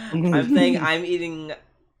 I'm saying I'm eating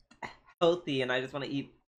healthy, and I just want to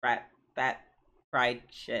eat fat fried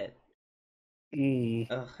shit. Mm.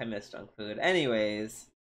 Ugh, I miss junk food. Anyways,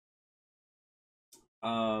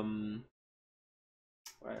 um,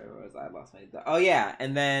 where was I? Lost my. Oh yeah,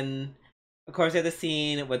 and then of course, there's the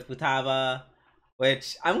scene with Futaba,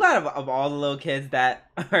 which I'm glad of all the little kids that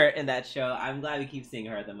are in that show. I'm glad we keep seeing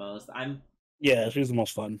her the most. Yeah, she was the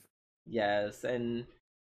most fun. Yes, and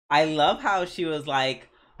I love how she was like,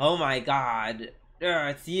 oh my god,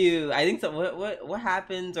 it's you. I think so. What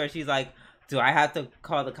happens? Or she's like, do I have to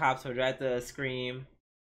call the cops or do I have to scream?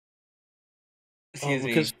 Oh, Excuse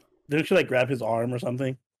because me. didn't she like grab his arm or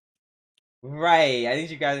something? Right. I think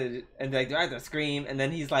she grabs it and like, do I have to scream? And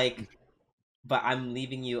then he's like, but I'm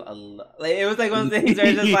leaving you alone. Like, it was like one of those things where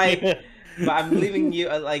it's just like, Yeah. but I'm leaving you.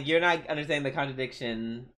 Like, you're not understanding the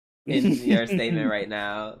contradiction in your statement right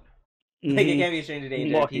now. Like, it Hmm. can't be a stranger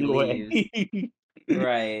danger if he Walking away. leaves.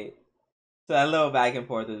 Right. So that little back and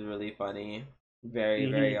forth was really funny. Very,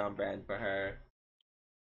 Hmm. very on brand for her.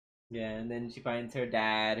 Yeah, and then she finds her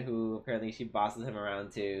dad, who apparently she bosses him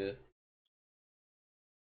around too.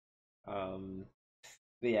 Um,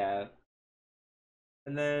 but yeah,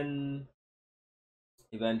 and then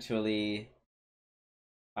eventually,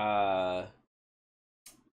 uh,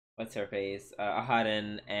 what's her face?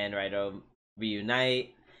 Aharen and Raido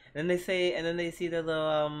reunite. And then they say, and then they see the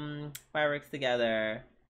little fireworks together.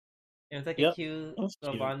 And it's like a Yep. cute That's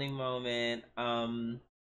little cute. bonding moment.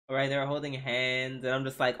 Right, they're holding hands, and I'm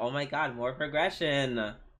just like, oh my god, more progression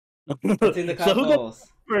between the So who goes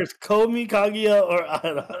couples. first, Komi, Kaguya, or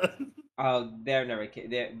Ana? Oh, they're never.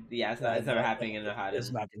 They're, yeah, Yeah, it's never no, happening in it's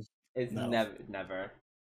Aharen. not. It's No. never.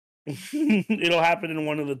 It'll happen in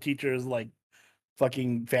one of the teachers' like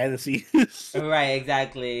fucking fantasies. Right,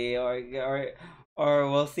 exactly.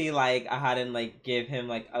 Or we'll see like Aharen like give him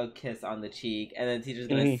like a kiss on the cheek, and then the teacher's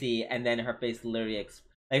gonna Mhm. see, and then her face literally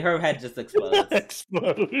like her head just explodes.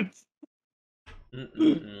 Explodes.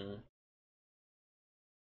 Mm-mm-mm.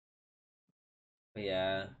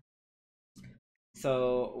 Yeah.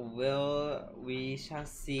 So we shall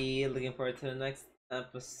see. Looking forward to the next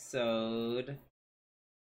episode.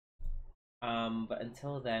 But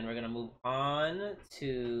until then, we're gonna move on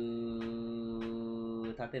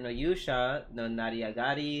to Tate no Yusha no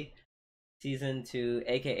Nariagari, season 2,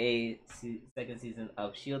 aka second season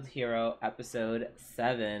of Shield Hero, episode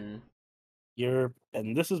 7.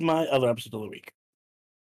 And this is my other episode of the week.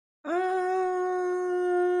 Uh,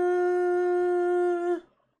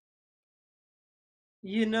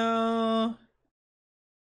 you know,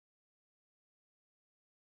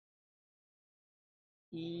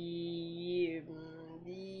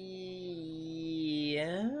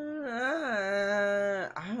 yeah,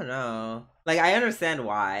 I don't know. Like, I understand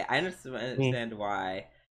why. I Mm. understand why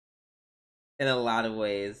in a lot of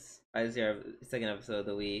ways. I just your second episode of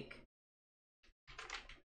the week.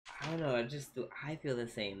 I don't know. I just do. I feel the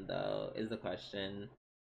same though. Is the question.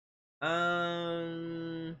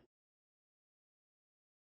 Um,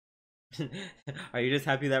 are you just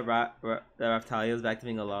happy that that Raftalia is back to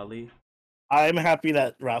being a lolly? I'm happy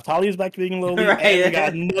that Raftalia is back to being Loli, and we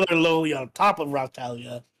got Right, another Loli on top of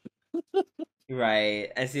Raftalia. right.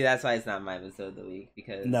 And see, that's why it's not my episode of the week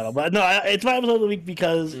No, because. but no, it's my episode of the week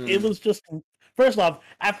because it Mm, was just first off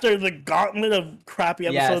after the gauntlet of crappy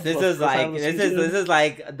yes, episodes this the is first half like of the season.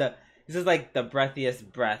 this is like the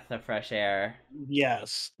breathiest breath of fresh air.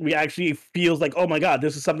 Yes, we actually feels like, oh my god,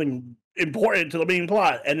 this is something important to the main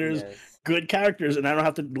plot, and there's Yes, good characters, and I don't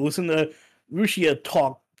have to listen to Rushia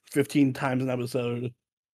talk 15 times an episode.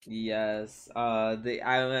 yes. I'm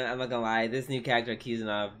not gonna lie. This new character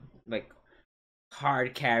Kizuna like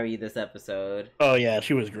hard carry this episode. Oh yeah,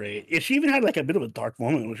 she was great. Yeah, she even had like a bit of a dark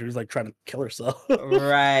moment where she was like trying to kill herself.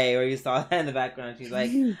 Right, where you saw that in the background. She's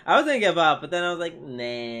like, I was gonna give up, but then I was like,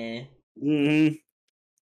 nah. Hmm.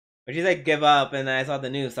 But she's like, give up, and then I saw the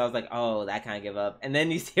news, so I was like, oh, that kind of give up. And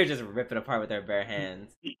then you see her just rip it apart with her bare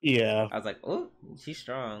hands. Yeah, I was like, oh, she's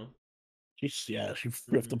strong. she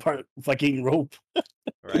ripped Hmm. apart fucking rope.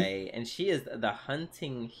 Right, and she is the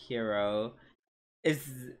hunting hero. Is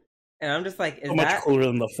and I'm just like, So is much that cooler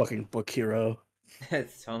than the fucking book hero.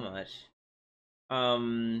 it's so much?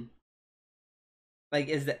 Um, like,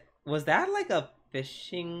 is that was that like a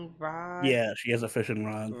fishing rod? Yeah, she has a fishing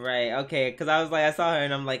rod. Right. Okay. Because I was like, I saw her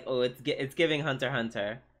and I'm like, oh, it's giving Hunter x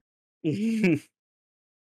Hunter. Did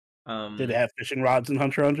they Um. have fishing rods in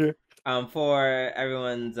Hunter x Hunter? For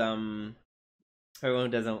everyone who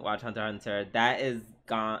doesn't watch Hunter x Hunter, that is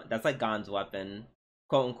Gon. That's like Gon's weapon,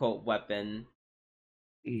 quote unquote weapon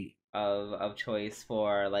Mm. of choice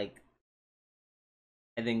for like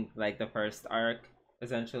I think like the first arc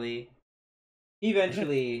essentially. He Okay.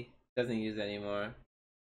 eventually doesn't use it anymore.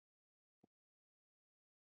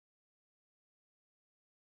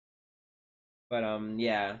 But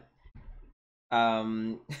yeah.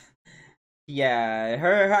 Um yeah,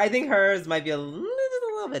 I think hers might be a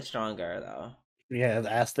little bit stronger though. Yeah,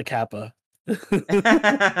 ask the Kappa.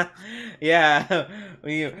 Yeah,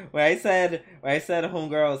 when I said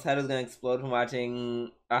homegirl's head was gonna explode from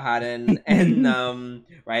watching Aharen and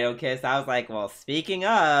Raido kiss, I was like, well, speaking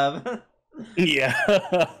of, Yeah.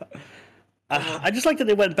 I just like that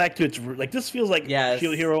they went back to its root. Like this feels like Shield Yes,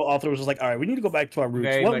 Hero author was just like, all right, we need to go back to our roots.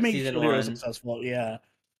 very What much makes season Shield Hero one. successful? Yeah.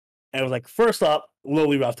 And it was like, first up,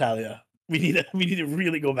 lowly Raftalia. We need to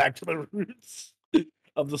really go back to the roots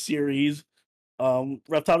of the series.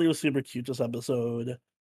 Raftalia was super cute this episode.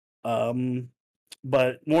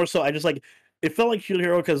 But more so, I just like it felt like Shield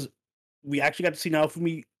Hero because we actually got to see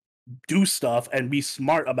Naofumi do stuff and be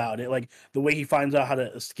smart about it. Like the way he finds out how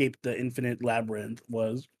to escape the infinite labyrinth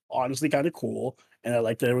was honestly kind of cool, and I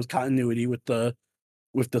like that there was continuity with the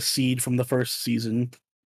seed from the first season.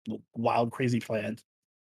 Wild, crazy plant.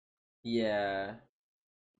 Yeah.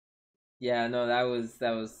 Yeah, no, that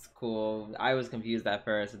was cool. I was confused at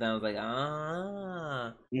first, but then I was like,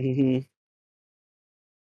 ah, Mm-hmm.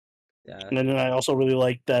 yeah. And then I also really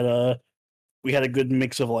liked that we had a good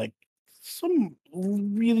mix of like some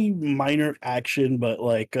really minor action, but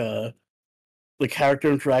like the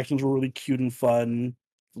character interactions were really cute and fun.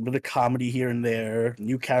 A bit of comedy here and there.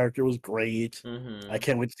 New character was great. I Mm-hmm.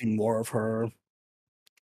 can't wait to see more of her.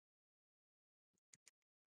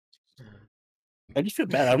 I just feel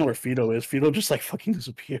bad. I don't know where Fido is. Fido just like fucking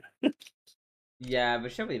disappeared. Yeah,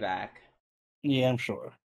 but she'll be back. Yeah, I'm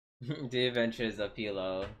sure. The Adventures of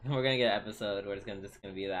Philo. We're gonna get an episode where it's gonna just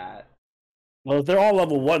gonna be that. Well, if they're all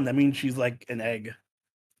level 1, that means she's like an egg,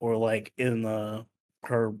 or like in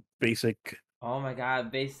her basic Oh my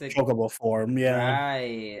god, basic. chocobo form. Yeah.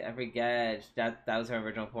 Right, I forget that was her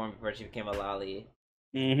original form before she became a lolly.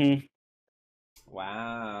 Mm-hmm.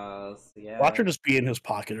 Wow. So Watch yeah. her just be in his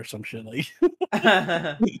pocket or some shit. Like.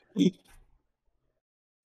 I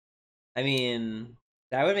mean,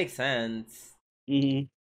 that would make sense. Mm-hmm.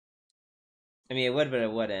 I mean, it would, but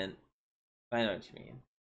it wouldn't. I know what you mean.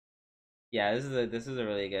 Yeah, this is a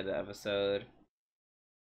really good episode.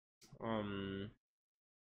 Um,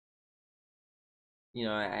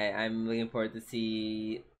 I'm looking forward to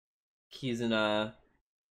see Kizuna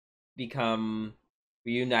become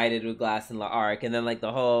reunited with Glass and Arc, and then like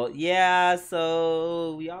the whole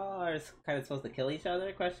so we all are kind of supposed to kill each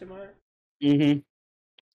other? Question mark. Mm-hmm.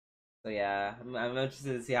 So yeah, I'm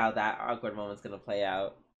interested to see how that awkward moment's gonna play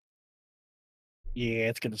out. Yeah,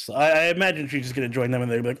 it's gonna. I imagine she's just gonna join them,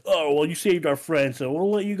 and they're like, "Oh, well, you saved our friend, so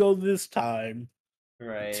we'll let you go this time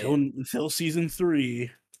Right. until season 3."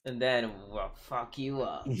 And then we'll fuck you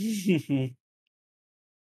up. You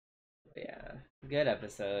Yeah. Good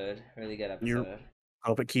episode. Really good episode.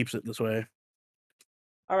 hope it keeps it this way.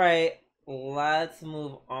 Alright. Let's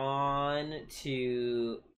move on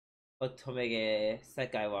to Otomege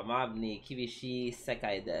Sekai wa Mob ni Kibishi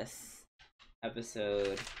Sekai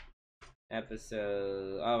desu.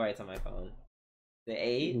 Episode alright, it's on my phone. The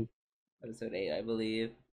 8? Episode 8, I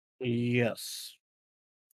believe. Yes.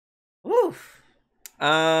 Woof.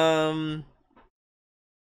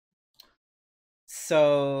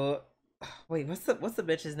 So wait, what's the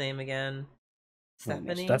bitch's name again?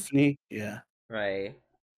 Stephanie? Stephanie. Yeah. Right.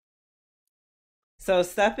 So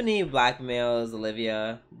Stephanie blackmails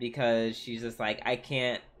Olivia because she's just like,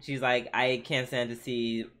 she's like, I can't stand to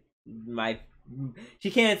see my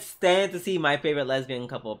she can't stand to see my favorite lesbian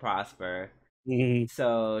couple prosper. Mm-hmm.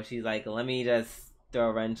 So she's like, let me just throw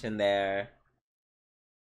a wrench in there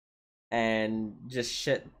and just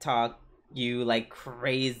shit talk you like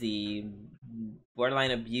crazy,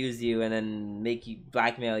 borderline abuse you, and then make you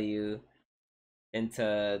blackmail you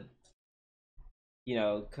into,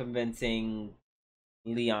 convincing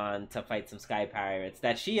Leon to fight some sky pirates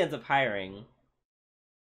that she ends up hiring.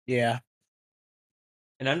 Yeah.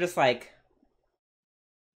 And I'm just like,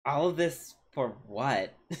 all of this for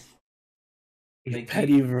what? Like,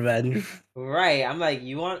 Petty revenge. right. I'm like,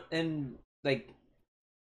 you want, and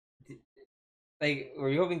were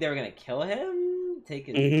you hoping they were gonna kill him? Take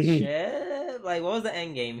his ship? Like, what was the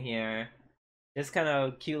end game here? Just kind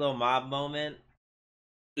of cute little mob moment.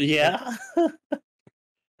 Yeah.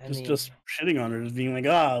 I just mean, just shitting on her, just being like,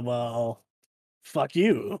 "Ah, well, fuck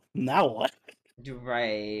you. Now what?"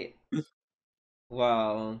 right.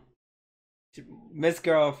 Well, Miss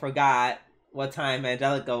Girl forgot what time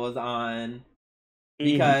Angelica was on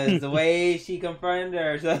because the way she confronted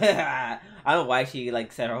her, I don't know why she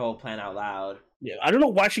like said her whole plan out loud. Yeah, I don't know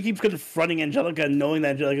why she keeps confronting Angelica, knowing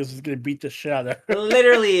that Angelica is gonna beat the shit out of her.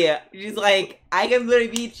 Literally, she's like, I can literally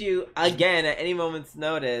beat you again at any moment's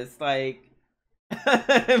notice, like,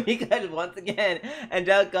 because once again,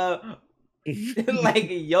 Angelica like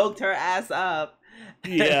yoked her ass up.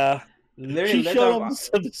 Yeah. Literally She showed up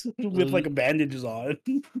with like bandages on.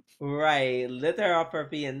 right, lifted her off her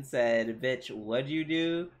feet and said, "Bitch, what'd you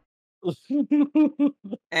do?"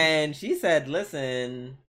 And she said,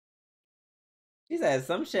 "Listen, She says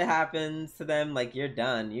some shit happens to them, like you're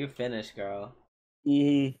done, you finished, girl.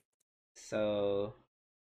 Mm-hmm. So,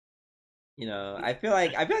 I feel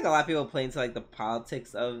like a lot of people play into like the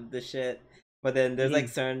politics of the shit, but then there's like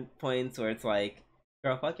certain points where it's like,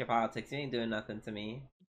 girl, fuck your politics, you ain't doing nothing to me.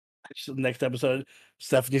 Next episode,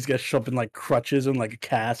 Stephanie's gonna show up in like crutches and like a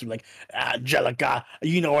cast and like, Angelica,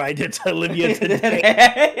 you know what I did to Olivia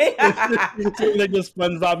today? Like the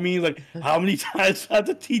SpongeBob me, like, how many times do I have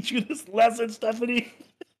to teach you this lesson, Stephanie?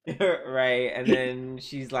 Right, and then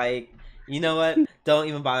she's like, you know what? Don't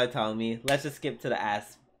even bother telling me. Let's just skip to the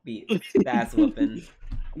ass beat, the ass whooping.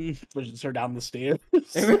 Pushes her down the stairs.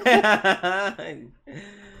 She's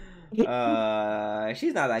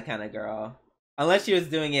not that kind of girl. Unless she was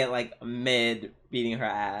doing it like mid beating her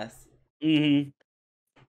ass. Mm-hmm.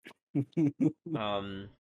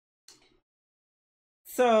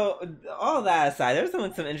 So all that aside, there's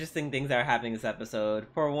some interesting things that are happening this episode.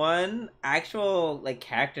 For one, actual like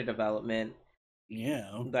character development. Yeah.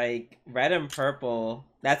 Like red and purple.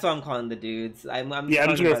 That's what I'm calling the dudes. I'm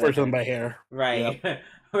just gonna refer to them by hair. Right. Yep.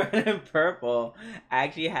 Red and purple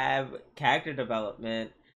actually have character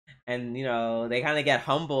development, and they kind of get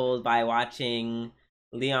humbled by watching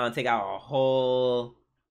Leon take out a whole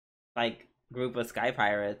like group of sky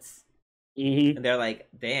pirates, and they're like,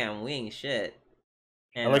 "Damn, we ain't shit."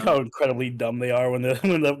 And, I like how incredibly dumb they are when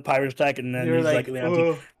the pirates attack, and then he's like,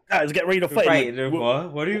 "Guys, get ready to fight!" Fight?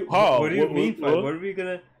 Like, what do you mean fight? What are we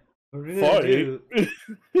gonna do?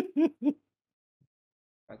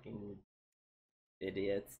 Fucking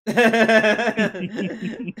idiots.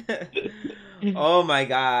 Oh my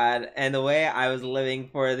god. And the way I was living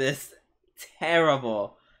for this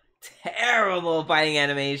terrible fighting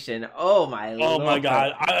animation. Oh my lord. Oh my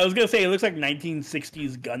god. I was gonna say it looks like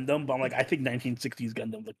 1960s Gundam, but I'm like, I think 1960s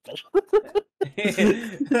Gundam looks better.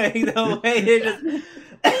 Like the way it just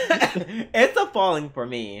it's a falling for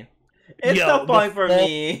me. It's a falling for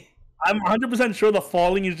me. I'm 100% sure the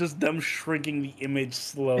falling is just them shrinking the image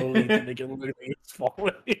slowly to make it look like it's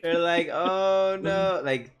falling. They're like, oh no,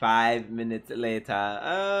 like 5 minutes later,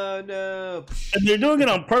 oh no. And they're doing it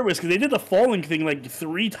on purpose because they did the falling thing like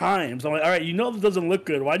 3 times. I'm like, all right, this doesn't look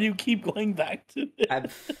good. Why do you keep going back to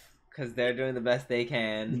it? Because they're doing the best they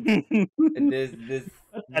can.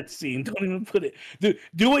 That scene, don't even put it.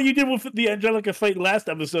 Do what you did with the Angelica fight last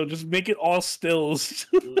episode. Just make it all stills.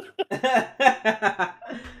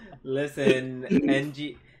 Listen,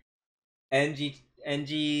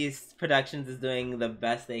 NG's Productions is doing the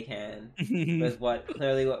best they can with what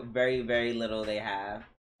very, very little they have.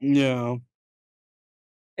 Yeah.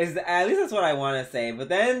 At least that's what I want to say. But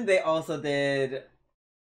then they also did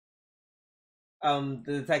The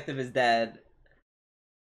Detective is Dead.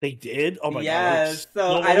 They did? Oh my god. Yes.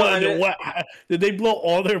 So I don't what did they blow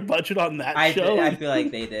all their budget on that show? I feel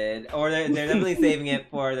like they did. Or they're definitely saving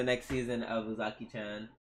it for the next season of Uzaki-chan.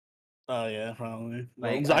 Oh yeah, probably.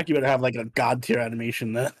 Like, Uzaki better have like a god tier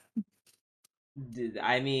animation then.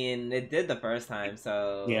 I mean, it did the first time,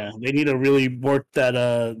 so yeah, they need to really work that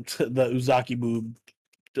the Uzaki boob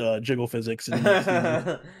jiggle physics.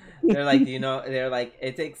 They're like, they're like,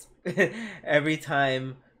 it takes every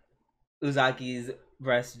time Uzaki's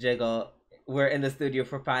breast jiggle, we're in the studio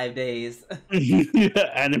for 5 days.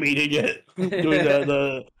 Animating it, doing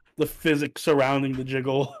the physics surrounding the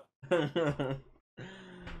jiggle.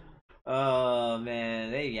 Oh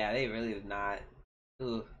man, they really did not.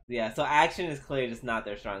 Ooh, yeah. So action is clearly just not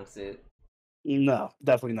their strong suit. No,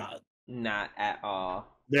 definitely not. Not at all.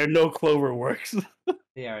 There are no Clover works.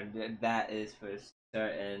 They are. That is for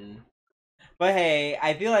certain. But hey,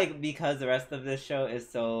 I feel like because the rest of this show is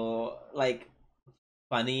so like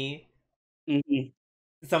funny,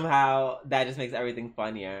 somehow that just makes everything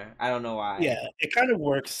funnier. I don't know why. Yeah, it kind of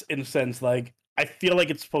works in a sense. Like, I feel like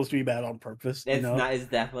it's supposed to be bad on purpose. It's not. It's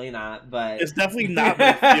definitely not. But it's definitely not.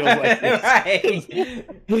 But it feels like this. Right?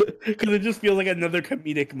 Because it just feels like another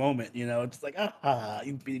comedic moment. It's like,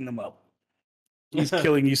 he's beating them up. He's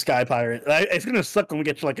killing you, Sky Pirate. It's gonna suck when we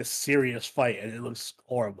get to like a serious fight and it looks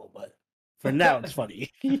horrible. But for now, it's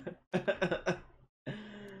funny.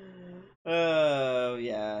 Oh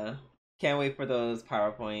yeah, can't wait for those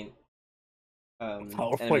PowerPoint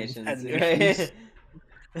animations.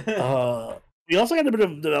 We also got a bit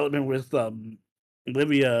of development with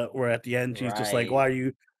Olivia, where at the end she's just like, what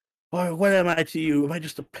am I to you? Am I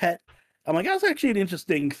just a pet? I'm like, that's actually an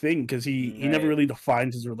interesting thing because he never really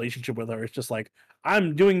defines his relationship with her. It's just like,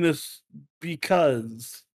 I'm doing this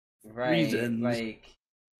because reasons. Like,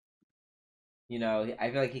 I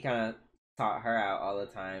feel like he kind of taught her out all the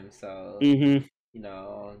time. So, I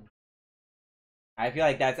feel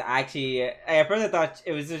like that's actually. At first, I thought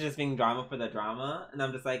it was just being drama for the drama, and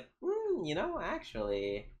I'm just like,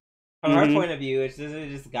 Actually, from her Mm-hmm. point of view, it's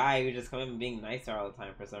just a guy who just coming and being nicer all the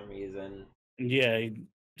time for some reason. Yeah, he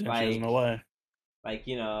potentially has Like, no way.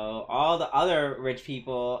 all the other rich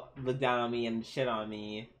people look down on me and shit on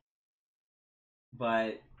me,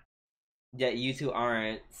 but yet you two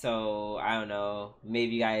aren't. So I don't know.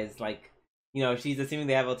 Maybe you guys she's assuming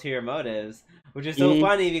they have ulterior motives, which is so Mm-hmm.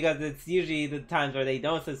 funny because it's usually the times where they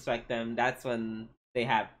don't suspect them. That's when they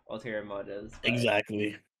have ulterior motives. But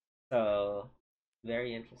Exactly. so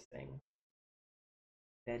very interesting.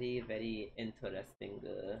 Very very interesting.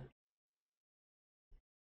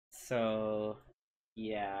 So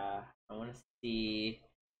yeah, I want to see.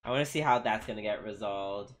 I want to see how that's gonna get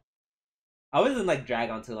resolved. I wasn't drag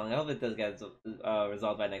on too long. I hope it does get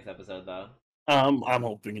resolved by next episode though. I'm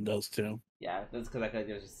hoping it does too. Yeah, that's because I feel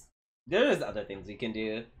like there's other things we can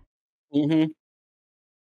do. Mm-hmm.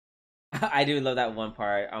 I do love that one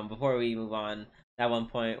part. Before we move on, that one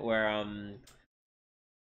point where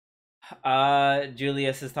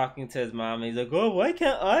Julius is talking to his mom. And he's like, "Oh, why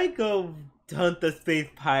can't I go hunt the space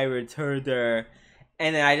pirates herder?"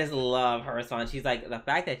 And then I just love her response. She's like, "The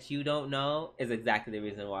fact that you don't know is exactly the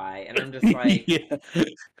reason why." And I'm just like, Yeah.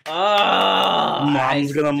 "Oh, I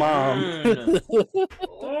Mom's gonna mom. stand.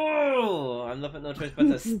 Oh, I'm left with no choice but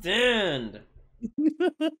to stand."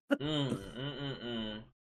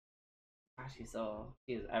 Gosh, she's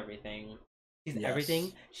everything. She's everything.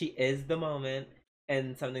 Yes. She is the moment.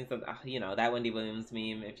 And that Wendy Williams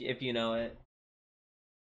meme, if you know it.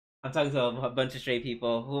 I'm talking to a bunch of straight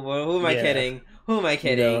people. Who am I Yeah. kidding? Who am I We don't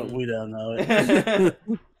kidding? know it.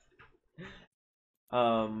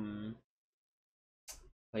 um,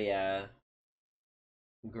 but yeah,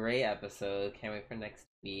 great episode. Can't wait for next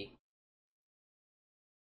week.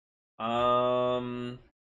 Um,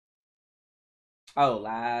 oh,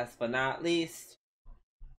 last but not least,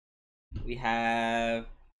 we have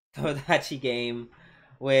Tomodachi Game,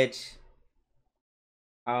 which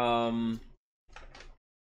um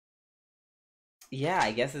yeah,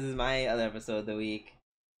 I guess this is my other episode of the week.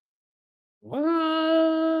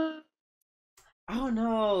 What? I don't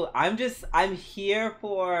know. I'm here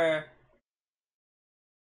for.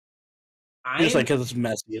 Just I'm because it's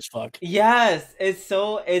messy as fuck. Yes, it's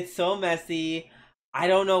so messy. I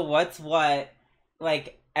don't know what's what.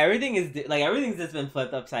 Everything's just been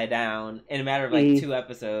flipped upside down in a matter of Mm. 2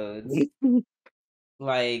 episodes.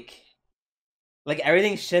 Like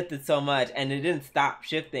everything shifted so much and it didn't stop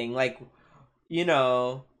shifting. You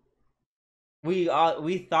know, we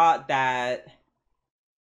thought that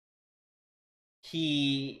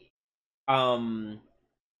he the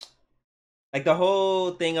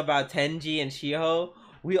whole thing about Tenji and Shiho,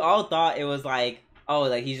 we all thought it was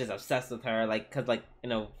oh, he's just obsessed with her, cause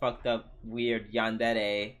fucked up weird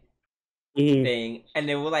yandere Mm. thing, and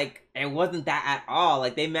they were it wasn't that at all.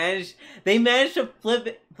 They managed to flip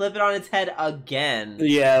it on its head again.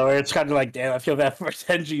 Yeah, where it's kind of like, damn, I feel bad for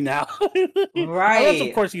Tenji now. Unless, of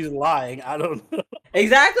Right. course, he's lying. I don't know.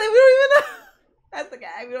 Exactly. We don't even know. That's the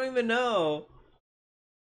guy. We don't even know.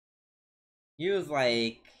 He was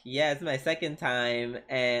like, "Yeah, it's my second time,"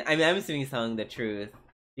 and I mean, I'm assuming he's telling the truth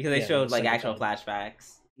because they Yeah, showed the second actual time.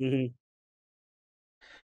 flashbacks. Mm-hmm.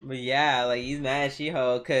 But yeah, he's mad at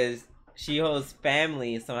Shiho because Shiho's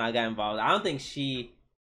family somehow got involved. I don't think she.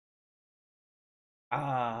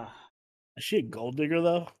 Is she a gold digger,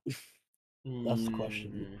 though? That's the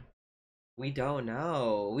question. Mm, we don't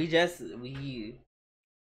know. We just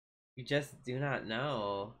do not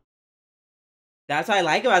know. That's what I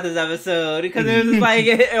like about this episode because it was just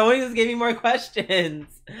it only just gave me more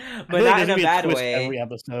questions, I but feel like not there's in a gonna be a bad twist way. every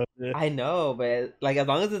episode. I know, but as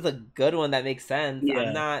long as it's a good one that makes sense, I'm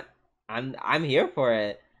Yeah, not. I'm here for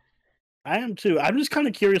it. I am too. I'm just kind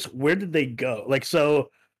of curious, where did they go? So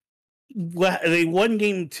they won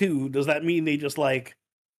game 2. Does that mean they just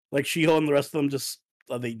Shiho and the rest of them just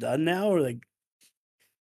are they done now, or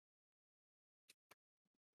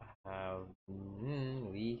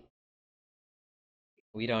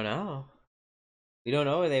We don't know. We don't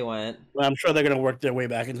know where they went. Well, I'm sure they're gonna work their way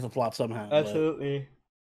back into the plot somehow. But Absolutely.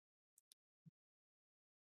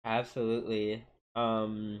 Absolutely.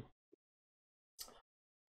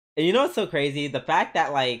 And you know what's so crazy? The fact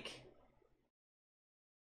that I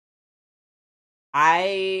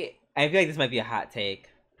feel like this might be a hot take.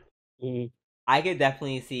 mm, I could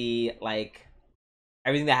definitely see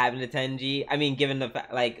everything that happened to Tenji. I mean, given the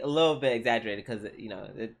fact a little bit exaggerated because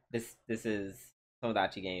this is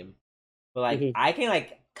Tomodachi Game, but mhm. I can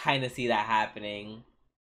kind of see that happening.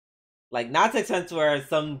 Not to the extent where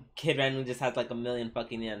some kid randomly just has a million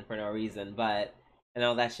fucking yen for no reason, but and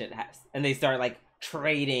all that shit has, and they start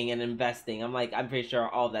trading and investing. I'm pretty sure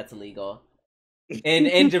all of that's illegal.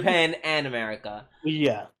 in Japan and America.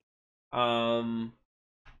 Yeah. Um,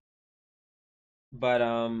 but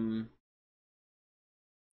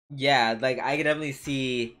yeah, like I can definitely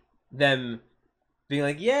see them being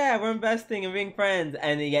like, yeah, we're investing and being friends,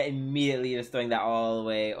 and they get immediately just throwing that all the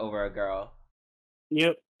way over a girl.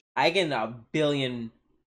 Yep. I can 1,000,000,000%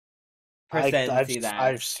 I've see that.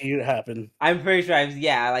 I've seen it happen. I'm pretty sure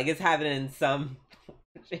like it's happening in some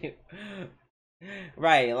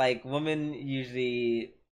right, like women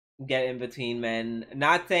usually get in between men.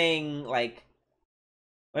 Not saying like,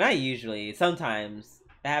 well, not usually. Sometimes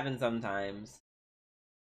it happens. Sometimes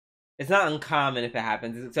it's not uncommon if it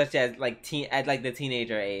happens, such as like at like the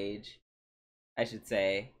teenager age, I should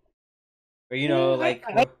say, or like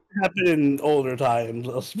I happened in older times.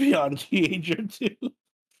 Let's be on teenager too.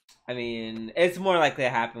 I mean, it's more likely to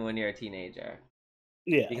happen when you're a teenager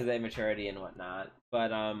Yeah. because of immaturity and whatnot.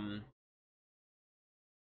 But oh,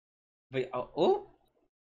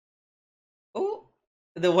 oh,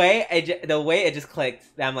 the way it just clicked,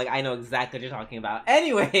 I'm like, I know exactly what you're talking about.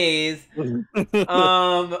 Anyways,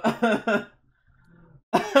 um,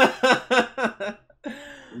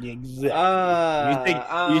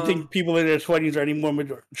 Exactly. You think people in their 20s are any more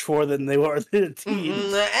mature than they were in their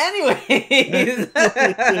teens? anyways,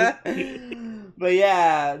 but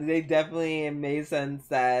yeah, they definitely made sense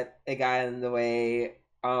that it got in the way.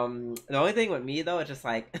 The only thing with me though, it's just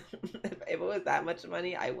like if it was that much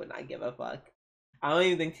money, I would not give a fuck. I don't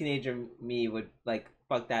even think teenager me would like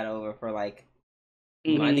fuck that over for like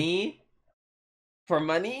Mm-hmm. money. For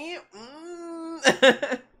money,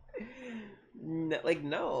 like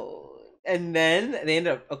no. And then they end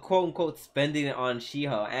up quote unquote spending it on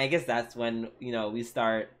Shiho, and I guess that's when we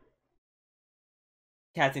start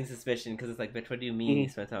casting suspicion because it's like, bitch, what do you mean you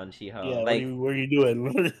Mm-hmm. spent it on Shiho? Yeah. Like, What are you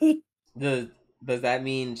doing? does does that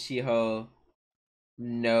mean Shiho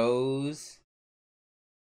knows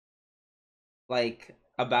like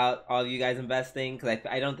about all of you guys investing? Because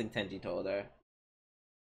I don't think Tenji told her.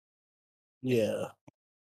 Yeah.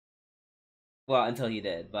 Well, until he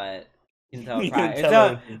did, but until You can prior, tell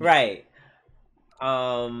until everything. right.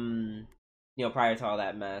 Prior to all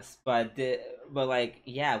that mess. But like,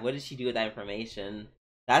 yeah, what did she do with that information?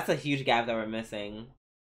 That's a huge gap that we're missing.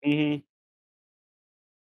 Mm-hmm.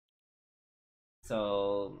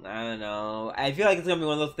 So I don't know. I feel like it's gonna be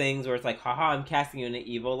one of those things where it's like, haha, I'm casting you in an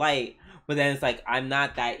evil light, but then it's like I'm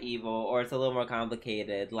not that evil, or it's a little more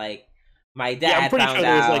complicated. Like my Yeah, I'm dad pretty found sure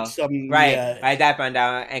there's like out, some, right? yeah, My dad found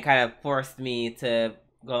out and kind of forced me to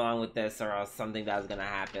go along with this, or else something that was gonna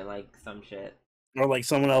happen, like some shit. or like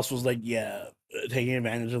someone else was like, yeah, taking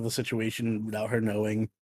advantage of the situation without her knowing.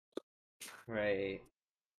 Right.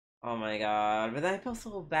 Oh my god. But then I feel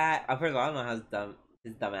so bad. First of all, I don't know how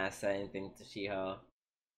his dumb ass said anything to Shiho.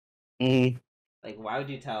 Mm-hmm. Like, why would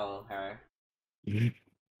you tell her?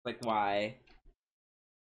 Like, why?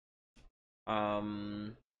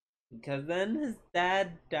 Um, because then his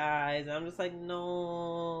dad dies. I'm just like,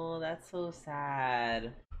 no, that's so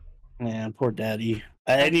sad. Yeah, poor daddy.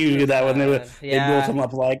 I That's knew so that when sad. they built Yeah. him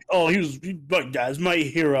up like, oh, my guy's my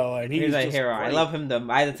hero, and Here's he's a just hero. I great. love him.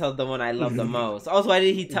 I had to tell the one I love the most. Also, Why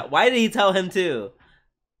did he tell him too?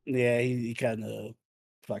 Yeah, he kind of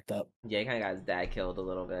fucked up. Yeah, he kind of got his dad killed a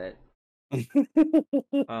little bit.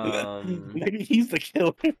 Um. Maybe he's the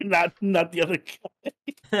killer, not the other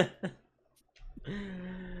guy.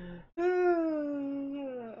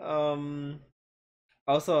 um.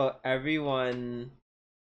 Also,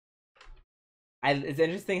 it's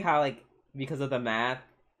interesting how like because of the math,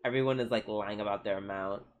 everyone is like lying about their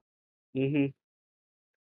amount. Hmm.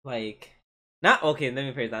 Like, not okay. Let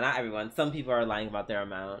me phrase that. Not everyone. Some people are lying about their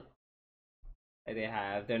amount. Like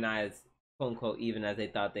they're not as quote unquote even as they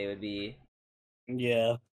thought they would be.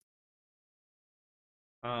 Yeah.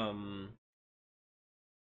 Um.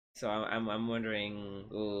 So I'm wondering.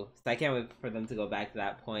 Ooh, so I can't wait for them to go back to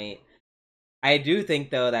that point. I do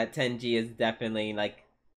think though that Tenji is definitely like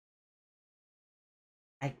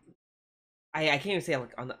I I can't even say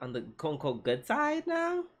like on the quote unquote good side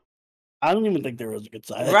now. I don't even think there was a good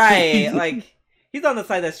side. Right, like he's on the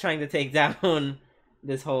side that's trying to take down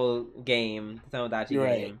this whole game, the Tomodachi You're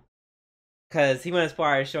right. game, because he went as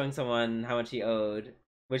far as showing someone how much he owed,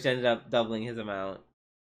 which ended up doubling his amount.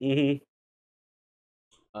 Hmm.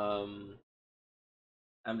 Um,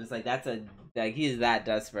 I'm just like he's that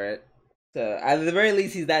desperate. So at the very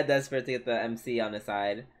least, he's that desperate to get the MC on his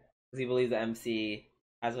side because he believes the MC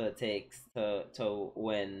has what it takes to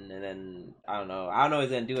win. And then I don't know what he's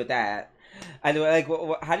gonna do with that. I do like.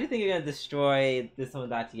 How do you think you're gonna destroy this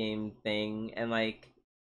Tomodachi game thing? And I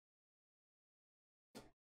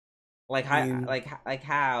mean,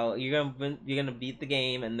 how you're gonna beat the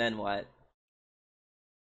game and then what?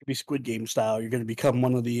 be Squid Game style. You're gonna become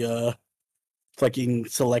one of the fucking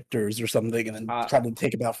selectors or something, and then try to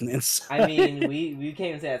take it out from the inside. I mean, we can't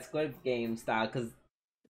even say that Squid Game style because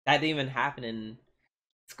that didn't even happen in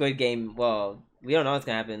Squid Game. Well, we don't know what's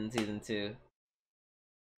gonna happen in season 2.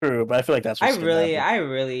 True, but I feel like that's what's gonna happen. I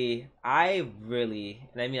really,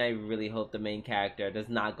 and I mean, I really hope the main character does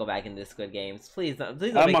not go back into Squid Games. Please,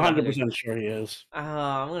 please don't. I'm 100% sure he is. Oh,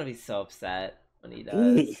 I'm gonna be so upset when he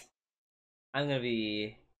does. I'm gonna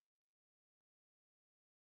be.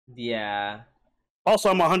 Yeah. Also,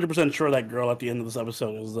 I'm 100% sure that girl at the end of this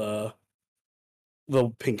episode is the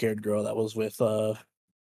pink-haired girl that was with the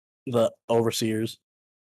overseers.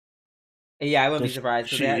 Yeah, I wouldn't be surprised.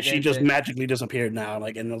 She just magically disappeared now,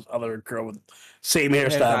 like, and the other girl with same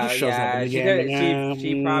hairstyle just shows up in the game.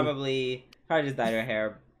 She probably just dyed her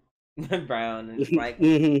hair brown and just like,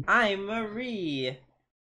 I'm Marie.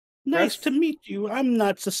 Nice to meet you. I'm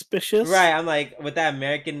not suspicious. Right, I'm like, with that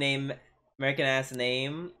American ass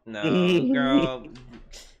name. No, girl.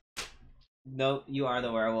 Nope, you are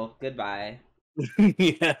the werewolf. Goodbye.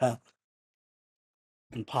 Yeah.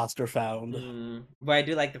 Imposter found. But I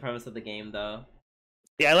do like the premise of the game, though.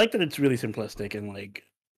 Yeah, I like that it's really simplistic and like,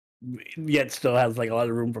 yet still has like a lot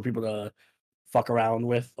of room for people to fuck around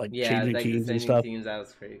with, like changing teams and stuff. That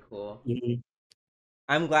was pretty cool.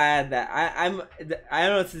 I'm glad that I don't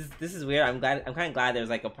know. This is weird. I'm kind of glad there's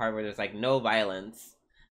like a part where there's like no violence.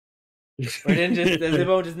 Or then it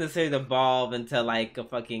won't just necessarily evolve into like a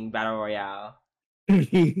fucking battle royale.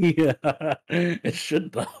 Yeah, it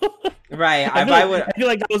should though. Right. I feel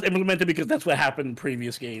like that was implemented because that's what happened in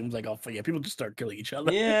previous games. Like, people just start killing each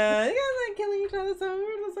other. Yeah, they got like killing each other. So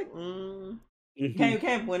we're just like, you can't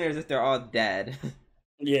have winners if they're all dead.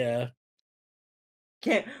 Yeah.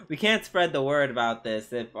 We can't spread the word about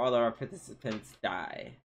this if all of our participants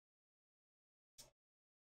die.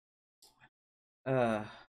 But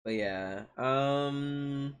yeah.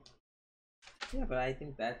 Yeah, but I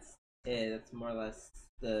think that's it. That's more or less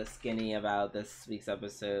the skinny about this week's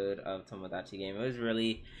episode of Tomodachi Game. It was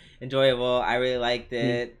really enjoyable. I really liked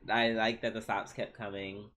it. I liked that the stops kept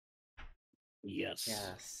coming.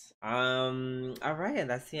 Yes. All right, and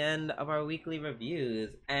that's the end of our weekly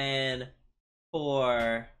reviews. And we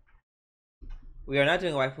are not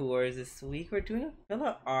doing Waifu Wars this week. We're doing a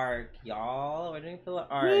filler arc, y'all. We're doing a filler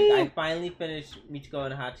arc. I finally finished Michiko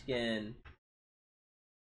and Hachiken.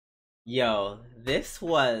 Yo, this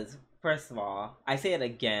was, first of all, I say it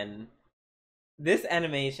again. This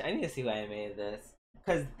animation, I need to see who animated this.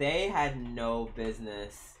 Because they had no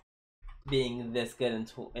business being this good in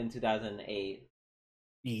 2008.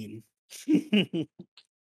 Dean.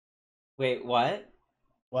 Wait, what?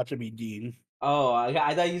 Watch it be Dean. Oh,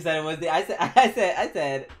 I thought you said it was the. I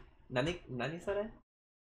said. Nani said it?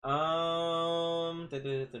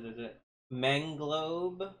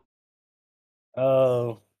 Manglobe.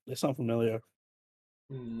 Oh, they sound familiar.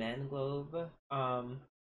 Manglobe.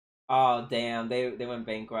 Oh damn, they went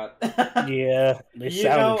bankrupt. Yeah, they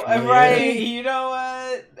sound familiar. Right? You know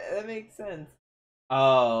what? That makes sense.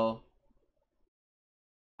 Oh.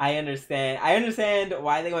 I understand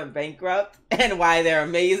why they went bankrupt and why they're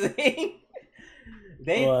amazing.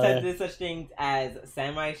 They did such things as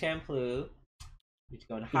Samurai Champloo,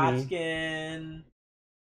 Michiko and Hachiken,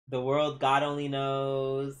 The World God Only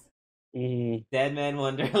Knows, Dead Man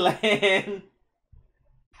Wonderland,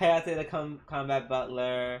 Hayate the Combat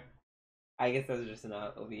Butler. I guess that's just an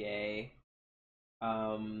OVA.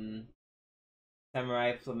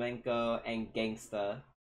 Samurai Flamenco and Gangsta.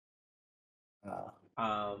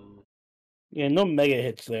 Yeah, no mega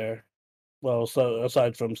hits there. Well, so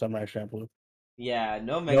aside from Samurai Champloo. Yeah,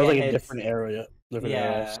 no mega hits. A different area,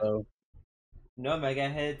 so no mega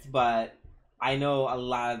hits, but I know a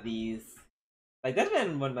lot of these. Like Dead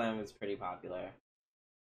Man Wonderland was pretty popular.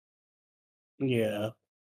 Yeah.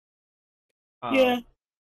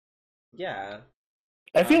 Yeah.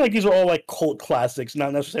 I feel like these are all like cult classics,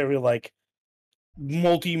 not necessarily like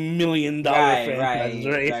multi-million-dollar franchises,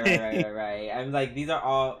 right. I'm like, these are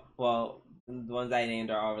all, well, the ones I named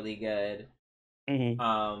are all really good.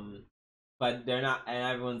 But they're not, and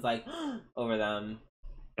everyone's like over them.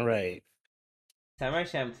 Right. Samurai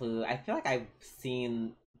Champloo, I feel like I've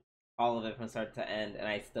seen all of it from start to end, and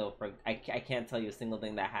I still I can't tell you a single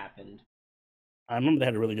thing that happened. I remember they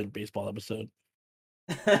had a really good baseball episode.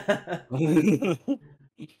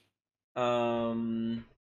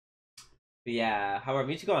 But yeah, however,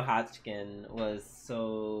 Michiko and Hachiken was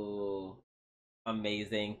so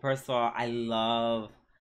amazing. First of all, I love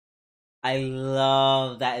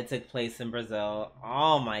that it took place in Brazil.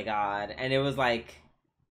 Oh my god. And it was like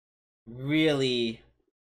really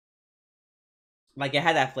like it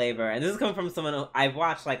had that flavor. And this is coming from someone who I've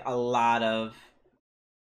watched like a lot of,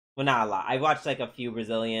 well, not a lot. I watched like a few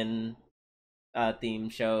Brazilian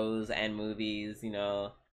themed shows and movies. You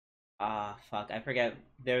know, fuck, I forget.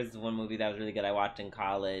 There's one movie that was really good I watched in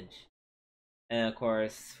college, and of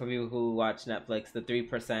course, for people who watch Netflix, the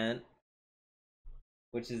 3%,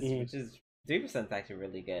 Mm. which is 3% is actually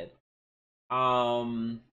really good.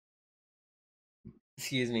 Um,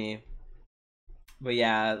 excuse me, but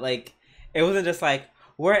yeah, like it wasn't just like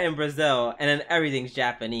we're in Brazil and then everything's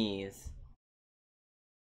Japanese.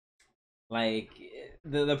 Like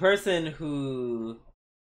the person who,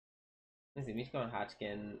 let's see, Michiko and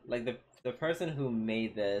Hotchkin, like the person who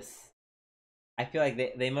made this, I feel like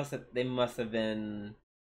they must have been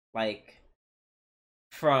like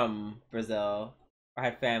from Brazil or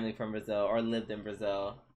had family from Brazil or lived in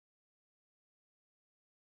Brazil,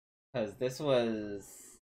 because this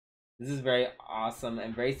is very awesome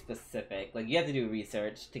and very specific. Like you have to do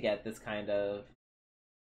research to get this kind of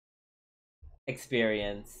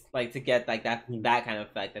experience, like to get like Mm. that kind of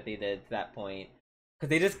effect that they did to that point,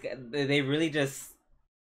 because they really just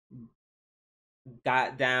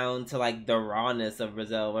got down to like the rawness of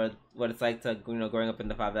Brazil, what it's like to, you know, growing up in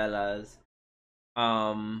the favelas.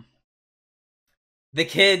 Um, the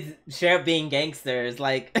kids share up being gangsters,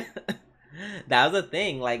 like that was a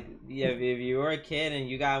thing. Like, yeah, if you were a kid and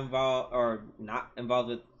you got involved or not involved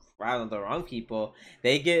with around the wrong people,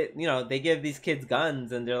 they get, you know, they give these kids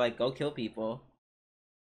guns and they're like, go kill people.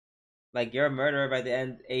 Like you're a murderer by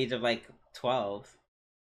the age of like 12.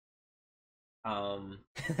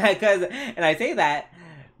 Because, and I say that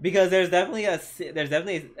because there's definitely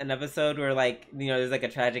an episode where, like, you know, there's like a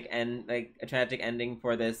tragic end, like a tragic ending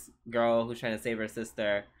for this girl who's trying to save her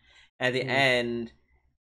sister. At the Mm. end,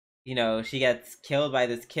 you know, she gets killed by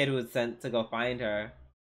this kid who was sent to go find her.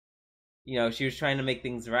 You know, she was trying to make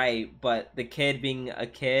things right, but the kid, being a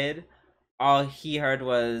kid, all he heard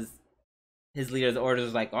was his leader's orders,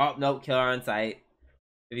 was like, oh nope, kill her on sight,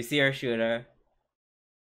 if you see her, shoot her.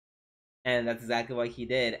 And that's exactly what he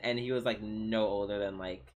did. And he was like no older than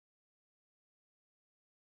like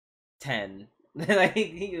 10. Like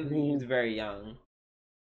he was Mm. very young.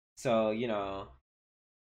 So, you know,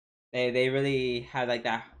 they really had like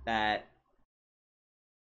that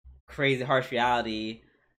crazy harsh reality,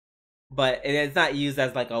 but it's not used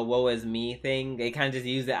as like a woe is me thing. They kind of just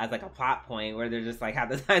use it as like a plot point where they're just like half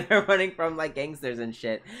the time they're running from like gangsters and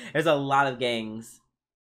shit. There's a lot of gangs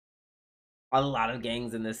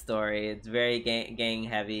in this story. It's very gang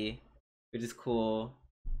heavy, which is cool.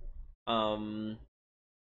 Um,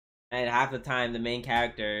 and half the time the main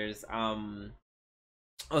characters, oh,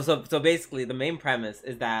 so basically the main premise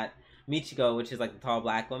is that Michiko, which is like the tall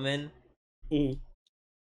black woman, Mm.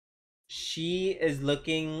 she is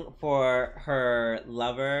looking for her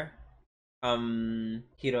lover,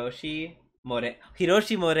 Hiroshi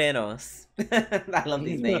Morenos. I love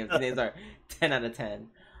these names. These names are 10 out of 10.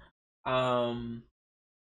 Um,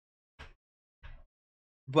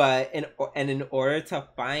 but in order to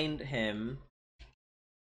find him,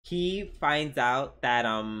 he finds out that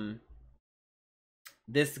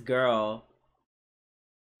this girl,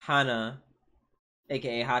 Hana,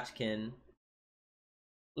 aka Hotchkin,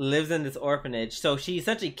 lives in this orphanage. So she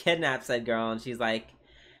essentially kidnaps that girl, and she's like,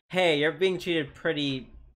 "Hey, you're being treated pretty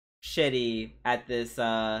shitty at this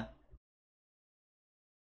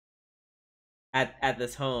at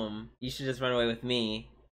this home. You should just run away with me."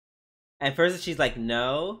 And first she's like,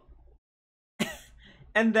 "No,"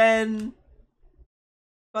 and then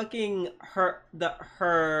fucking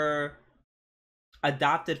her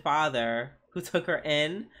adopted father who took her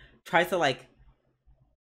in tries to like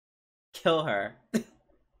kill her.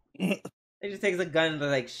 He just takes a gun and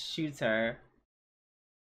like shoots her.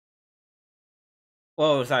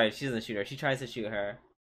 Whoa, sorry, she doesn't shoot her. She tries to shoot her.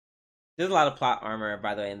 There's a lot of plot armor,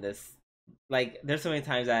 by the way, in this. Like, there's so many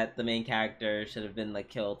times that the main character should have been like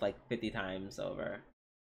killed like 50 times over.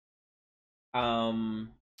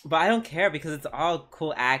 Um, but I don't care because it's all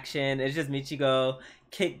cool action. It's just Michigo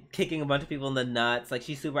kicking a bunch of people in the nuts. Like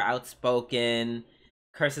she's super outspoken,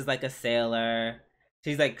 curses like a sailor.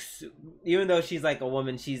 She's like, even though she's like a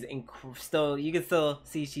woman, she's still, you can still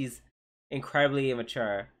see she's incredibly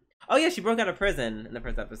immature. Oh yeah, she broke out of prison in the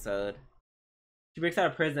first episode. She breaks out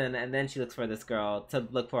of prison and then she looks for this girl to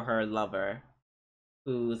look for her lover,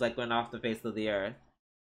 who's like went off the face of the earth.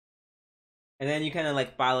 And then you kind of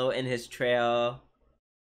like follow in his trail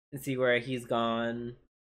and see where he's gone.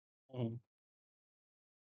 Mm.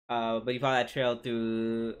 But you follow that trail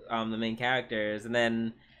through the main characters, and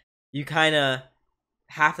then you kind of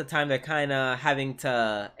half the time they're kind of having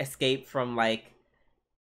to escape from like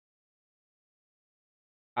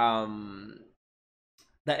um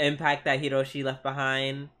the impact that Hiroshi left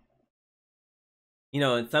behind. You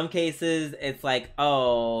know, in some cases, it's like,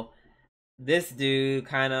 oh, this dude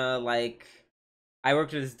kind of like, I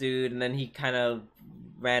worked with this dude, and then he kind of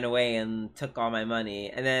ran away and took all my money.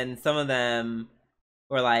 And then some of them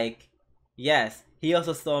were like, yes, he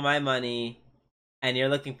also stole my money, and you're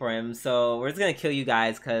looking for him, so we're just gonna kill you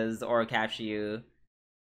guys, or capture you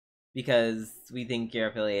because we think you're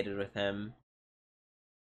affiliated with him.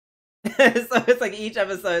 So it's like each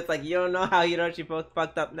episode, it's like you don't know how Hiroshi both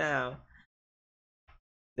fucked up now.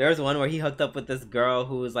 There was one where he hooked up with this girl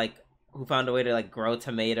who was like, who found a way to like grow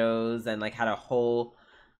tomatoes and like had a whole,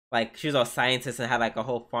 like, she was a scientist and had like a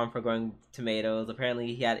whole farm for growing tomatoes.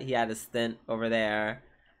 Apparently he had a stint over there.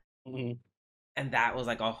 Mm-hmm. And that was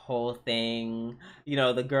like a whole thing. You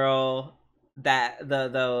know, the girl, that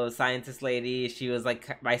the scientist lady, she was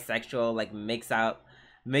like bisexual, like mix out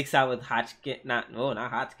with Hotchkin. Not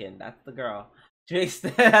Hotchkin. That's the girl. She makes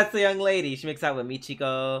that's the young lady. She makes out with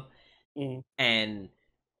Michiko, Mm-hmm. and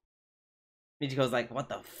Michiko's like, "What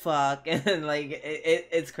the fuck?" And like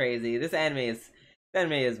it's crazy. This anime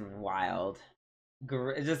is wild.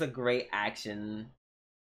 It's just a great action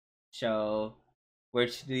show.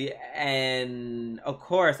 And of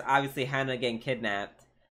course, obviously, Hana getting kidnapped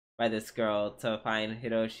by this girl to find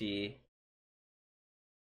Hiroshi.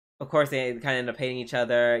 Of course, they kind of end up hating each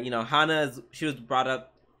other. You know, she was brought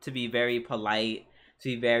up to be very polite, to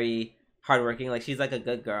be very hardworking. Like, she's like a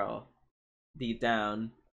good girl deep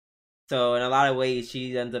down. So in a lot of ways,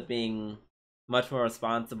 she ends up being much more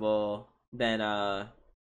responsible than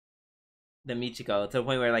Michiko, to the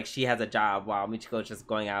point where like she has a job while Michiko's just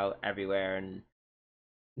going out everywhere, and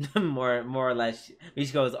more or less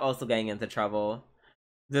Michiko is also getting into trouble.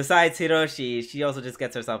 Besides Hiroshi, she also just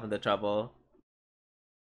gets herself into trouble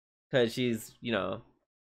because she's,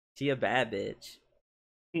 she a bad bitch.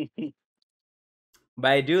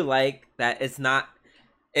 But I do like that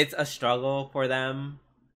it's a struggle for them.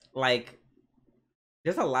 Like,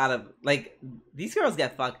 there's a lot of, like, these girls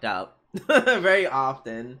get fucked up very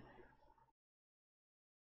often.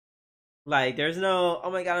 Like, there's no,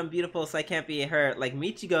 oh my god, I'm beautiful, so I can't be hurt. Like,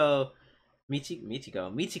 Michiko.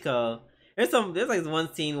 There's like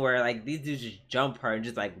one scene where like these dudes just jump her and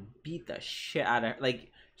just like beat the shit out of her.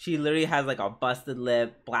 Like, she literally has like a busted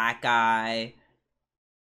lip, black eye.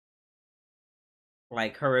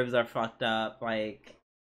 Like, her ribs are fucked up. Like,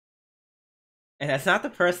 and that's not the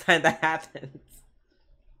first time that happens.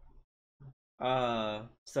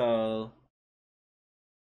 So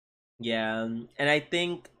yeah, and I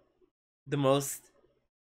think the most,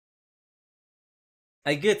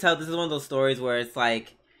 I get tell this is one of those stories where it's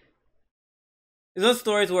like, there's those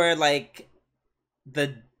stories where like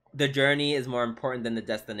the the journey is more important than the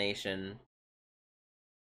destination.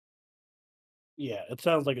 Yeah, it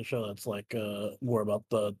sounds like a show that's like more about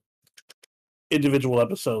the individual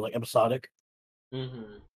episode, like episodic.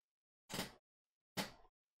 Mm-hmm.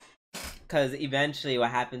 Because eventually,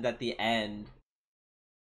 what happens at the end,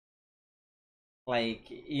 like,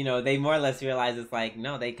 they more or less realize it's like,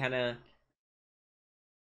 no, they kind of,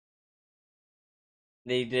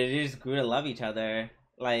 they just grew to love each other.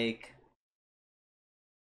 Like,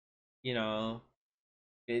 you know,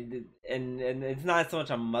 and it's not so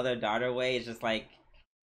much a mother daughter way. It's just like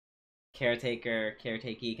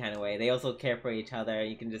caretakey kind of way. They also care for each other.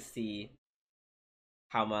 You can just see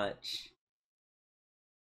how much,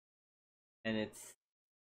 and it's,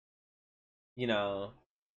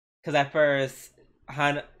 because at first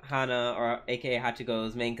Hana, or AKA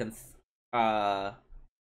Hachiko's uh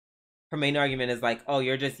her main argument is like, oh,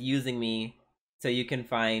 you're just using me so you can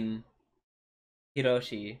find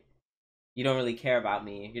Hiroshi. You don't really care about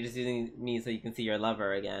me. You're just using me so you can see your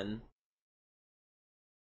lover again.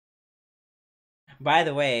 By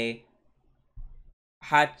the way,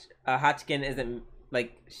 Hachiken isn't,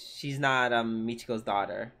 like, she's not Michiko's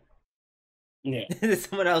daughter. Yeah. It's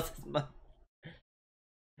someone else's mother.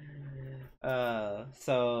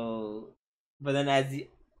 So, but then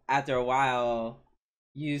after a while,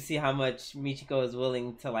 you see how much Michiko is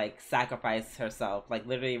willing to like sacrifice herself, like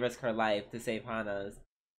literally risk her life to save Hana's,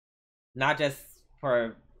 not just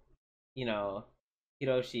for, you know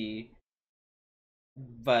Hiroshi,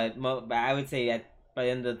 but I would say at by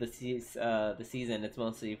the end of the season, it's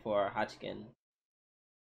mostly for Hachiken.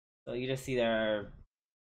 So you just see their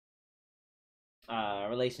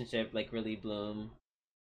relationship like really bloom.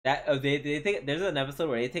 That they take There's an episode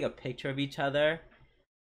where they take a picture of each other,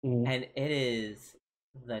 Mm-hmm. and it is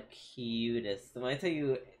the cutest. When I tell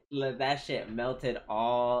you, that shit melted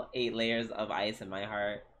all 8 layers of ice in my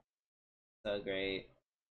heart. So great.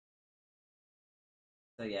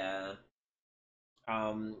 So yeah.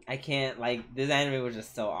 I can't, like, this anime was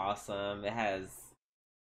just so awesome. It has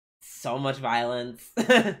so much violence.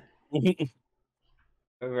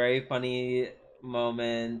 Very funny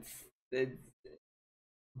moments. It's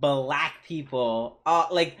black people.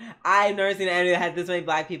 Like, I've never seen an anime that had this many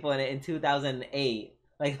black people in it in 2008.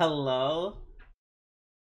 Like, hello?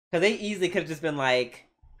 Because they easily could have just been like,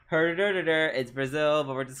 it's Brazil,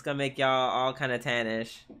 but we're just gonna make y'all all kind of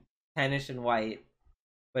tannish and white.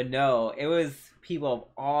 But no, it was people of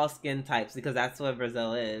all skin types, because that's what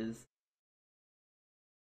Brazil is.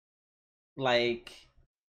 Like,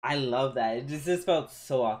 I love that. It just felt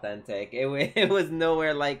so authentic. It was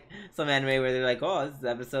nowhere like some anime where they're like, oh, this is an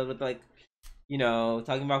episode with, like, you know,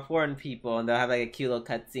 talking about foreign people, and they'll have like a cute little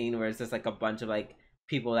cutscene where it's just like a bunch of like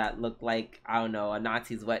people that look like, I don't know, a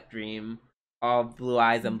Nazi's wet dream, all blue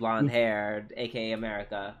eyes and blonde hair, aka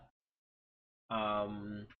America.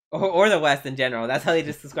 Or the West in general. That's how they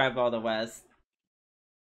just describe all the West.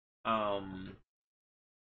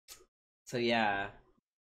 So yeah,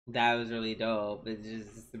 that was really dope. It's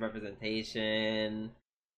just the representation.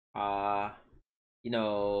 You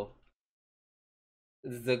know,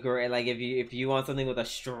 the great, like, if you want something with a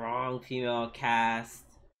strong female cast,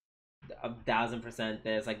 1,000%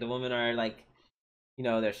 this. Like, the women are like, you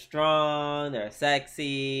know, they're strong, they're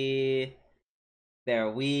sexy, they're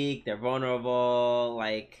weak, they're vulnerable,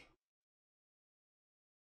 like,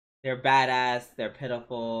 they're badass, they're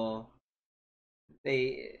pitiful.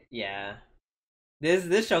 Yeah.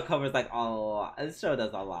 This show covers like a lot. This show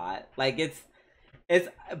does a lot. Like, it's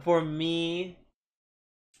for me,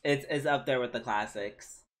 it's up there with the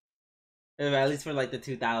classics. At least for like the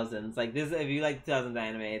 2000s. Like, this, if you like 2000s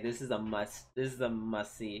anime, this is a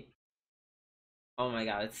must see. Oh my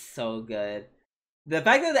god, it's so good. The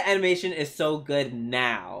fact that the animation is so good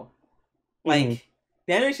now, like,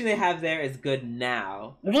 the animation they have there is good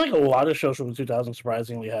now. I feel like a lot of shows from the 2000s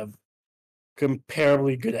surprisingly have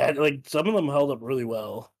comparably good like, some of them held up really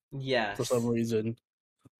well. Yes. For some reason.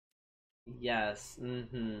 Yes.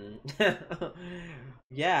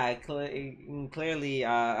 Yeah, clearly,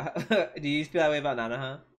 do you feel that way about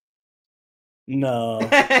Nanoha? No.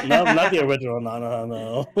 No, not the original Nanoha,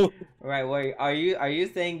 no. Right, where are you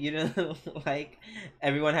saying you don't like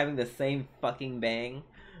everyone having the same fucking bang?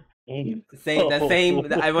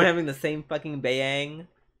 Everyone having the same fucking bang?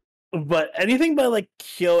 But anything by like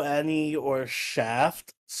KyoAni or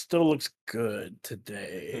Shaft still looks good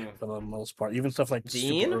today for the most part. Even stuff like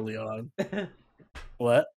Dean? super early on.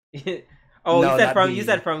 What? Oh, no, you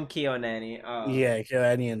said from KyoAni. Oh. Yeah,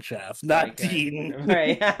 KyoAni and Shaft, not Dean.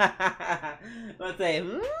 Right. Let's say,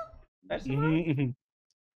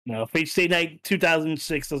 No, Fate Stay Night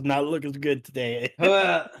 2006 does not look as good today.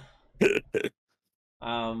 But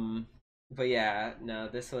yeah, no,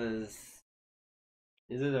 this is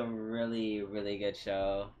a really, really good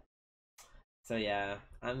show. So yeah,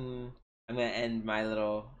 I'm gonna end my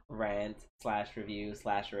little rant / review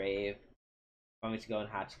 / rave. Want me to go on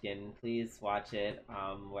Hachkin? Please watch it.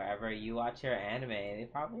 Wherever you watch your anime, they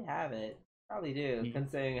probably have it. Probably do,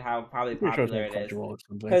 considering how probably popular it is.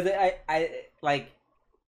 Because I like.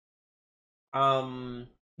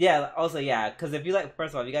 Yeah. Also, yeah. Because if you like,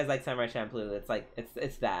 first of all, if you guys like Samurai Champloo, it's like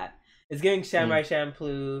it's that. It's giving Samurai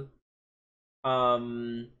Champloo, /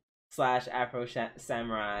 Afro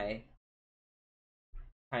Samurai,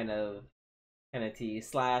 kind of tea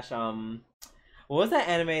 / what was that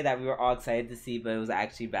anime that we were all excited to see, but it was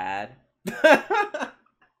actually bad?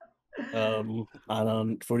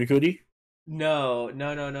 Furikuri? No.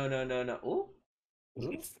 Ooh.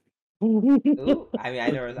 Ooh. I mean, I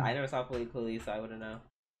never saw Furikuri, so I wouldn't know.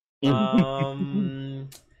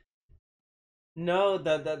 No,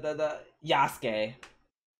 the Yasuke.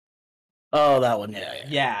 Oh, that one,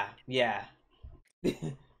 yeah. Yeah,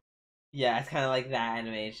 it's kind of like that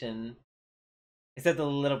animation. Except a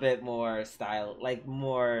little bit more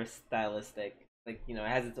more stylistic. Like, you know, it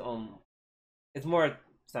has its own. It's more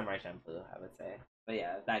Samurai Champloo, I would say. But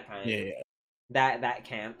yeah, that kind. Yeah. That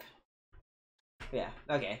camp. Yeah.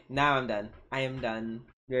 Okay. Now I'm done. I am done.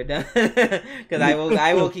 You're done. Because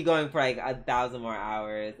I will keep going for like 1,000 more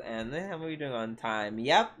hours. And how are we doing on time?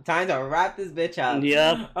 Yep. Time to wrap this bitch up.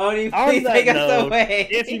 Yep. Oni, please take us away.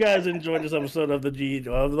 If you guys enjoyed this episode of the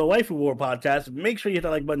Waifu War podcast, make sure you hit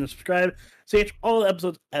that like button and subscribe. So you catch all the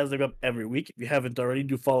episodes as they go up every week. If you haven't already,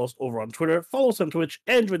 do follow us over on Twitter, follow us on Twitch,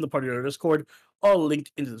 and join the party on our Discord. All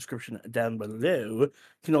linked in the description down below. You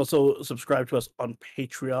can also subscribe to us on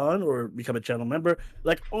Patreon or become a channel member,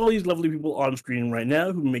 like all these lovely people on screen right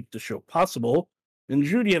now who make the show possible. And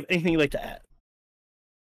Drew, do you have anything you'd like to add?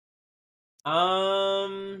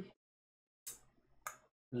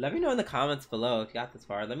 Let me know in the comments below if you got this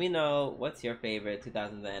far. Let me know what's your favorite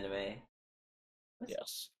 2000s anime.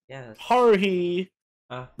 Yes. Yes. Haruhi.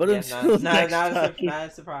 But yeah, until next time. not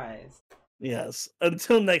a surprise. Yes.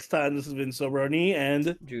 Until next time, this has been Soberoni and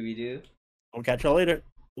Droovy Doo. I'll catch y'all later.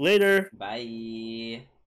 Later. Bye.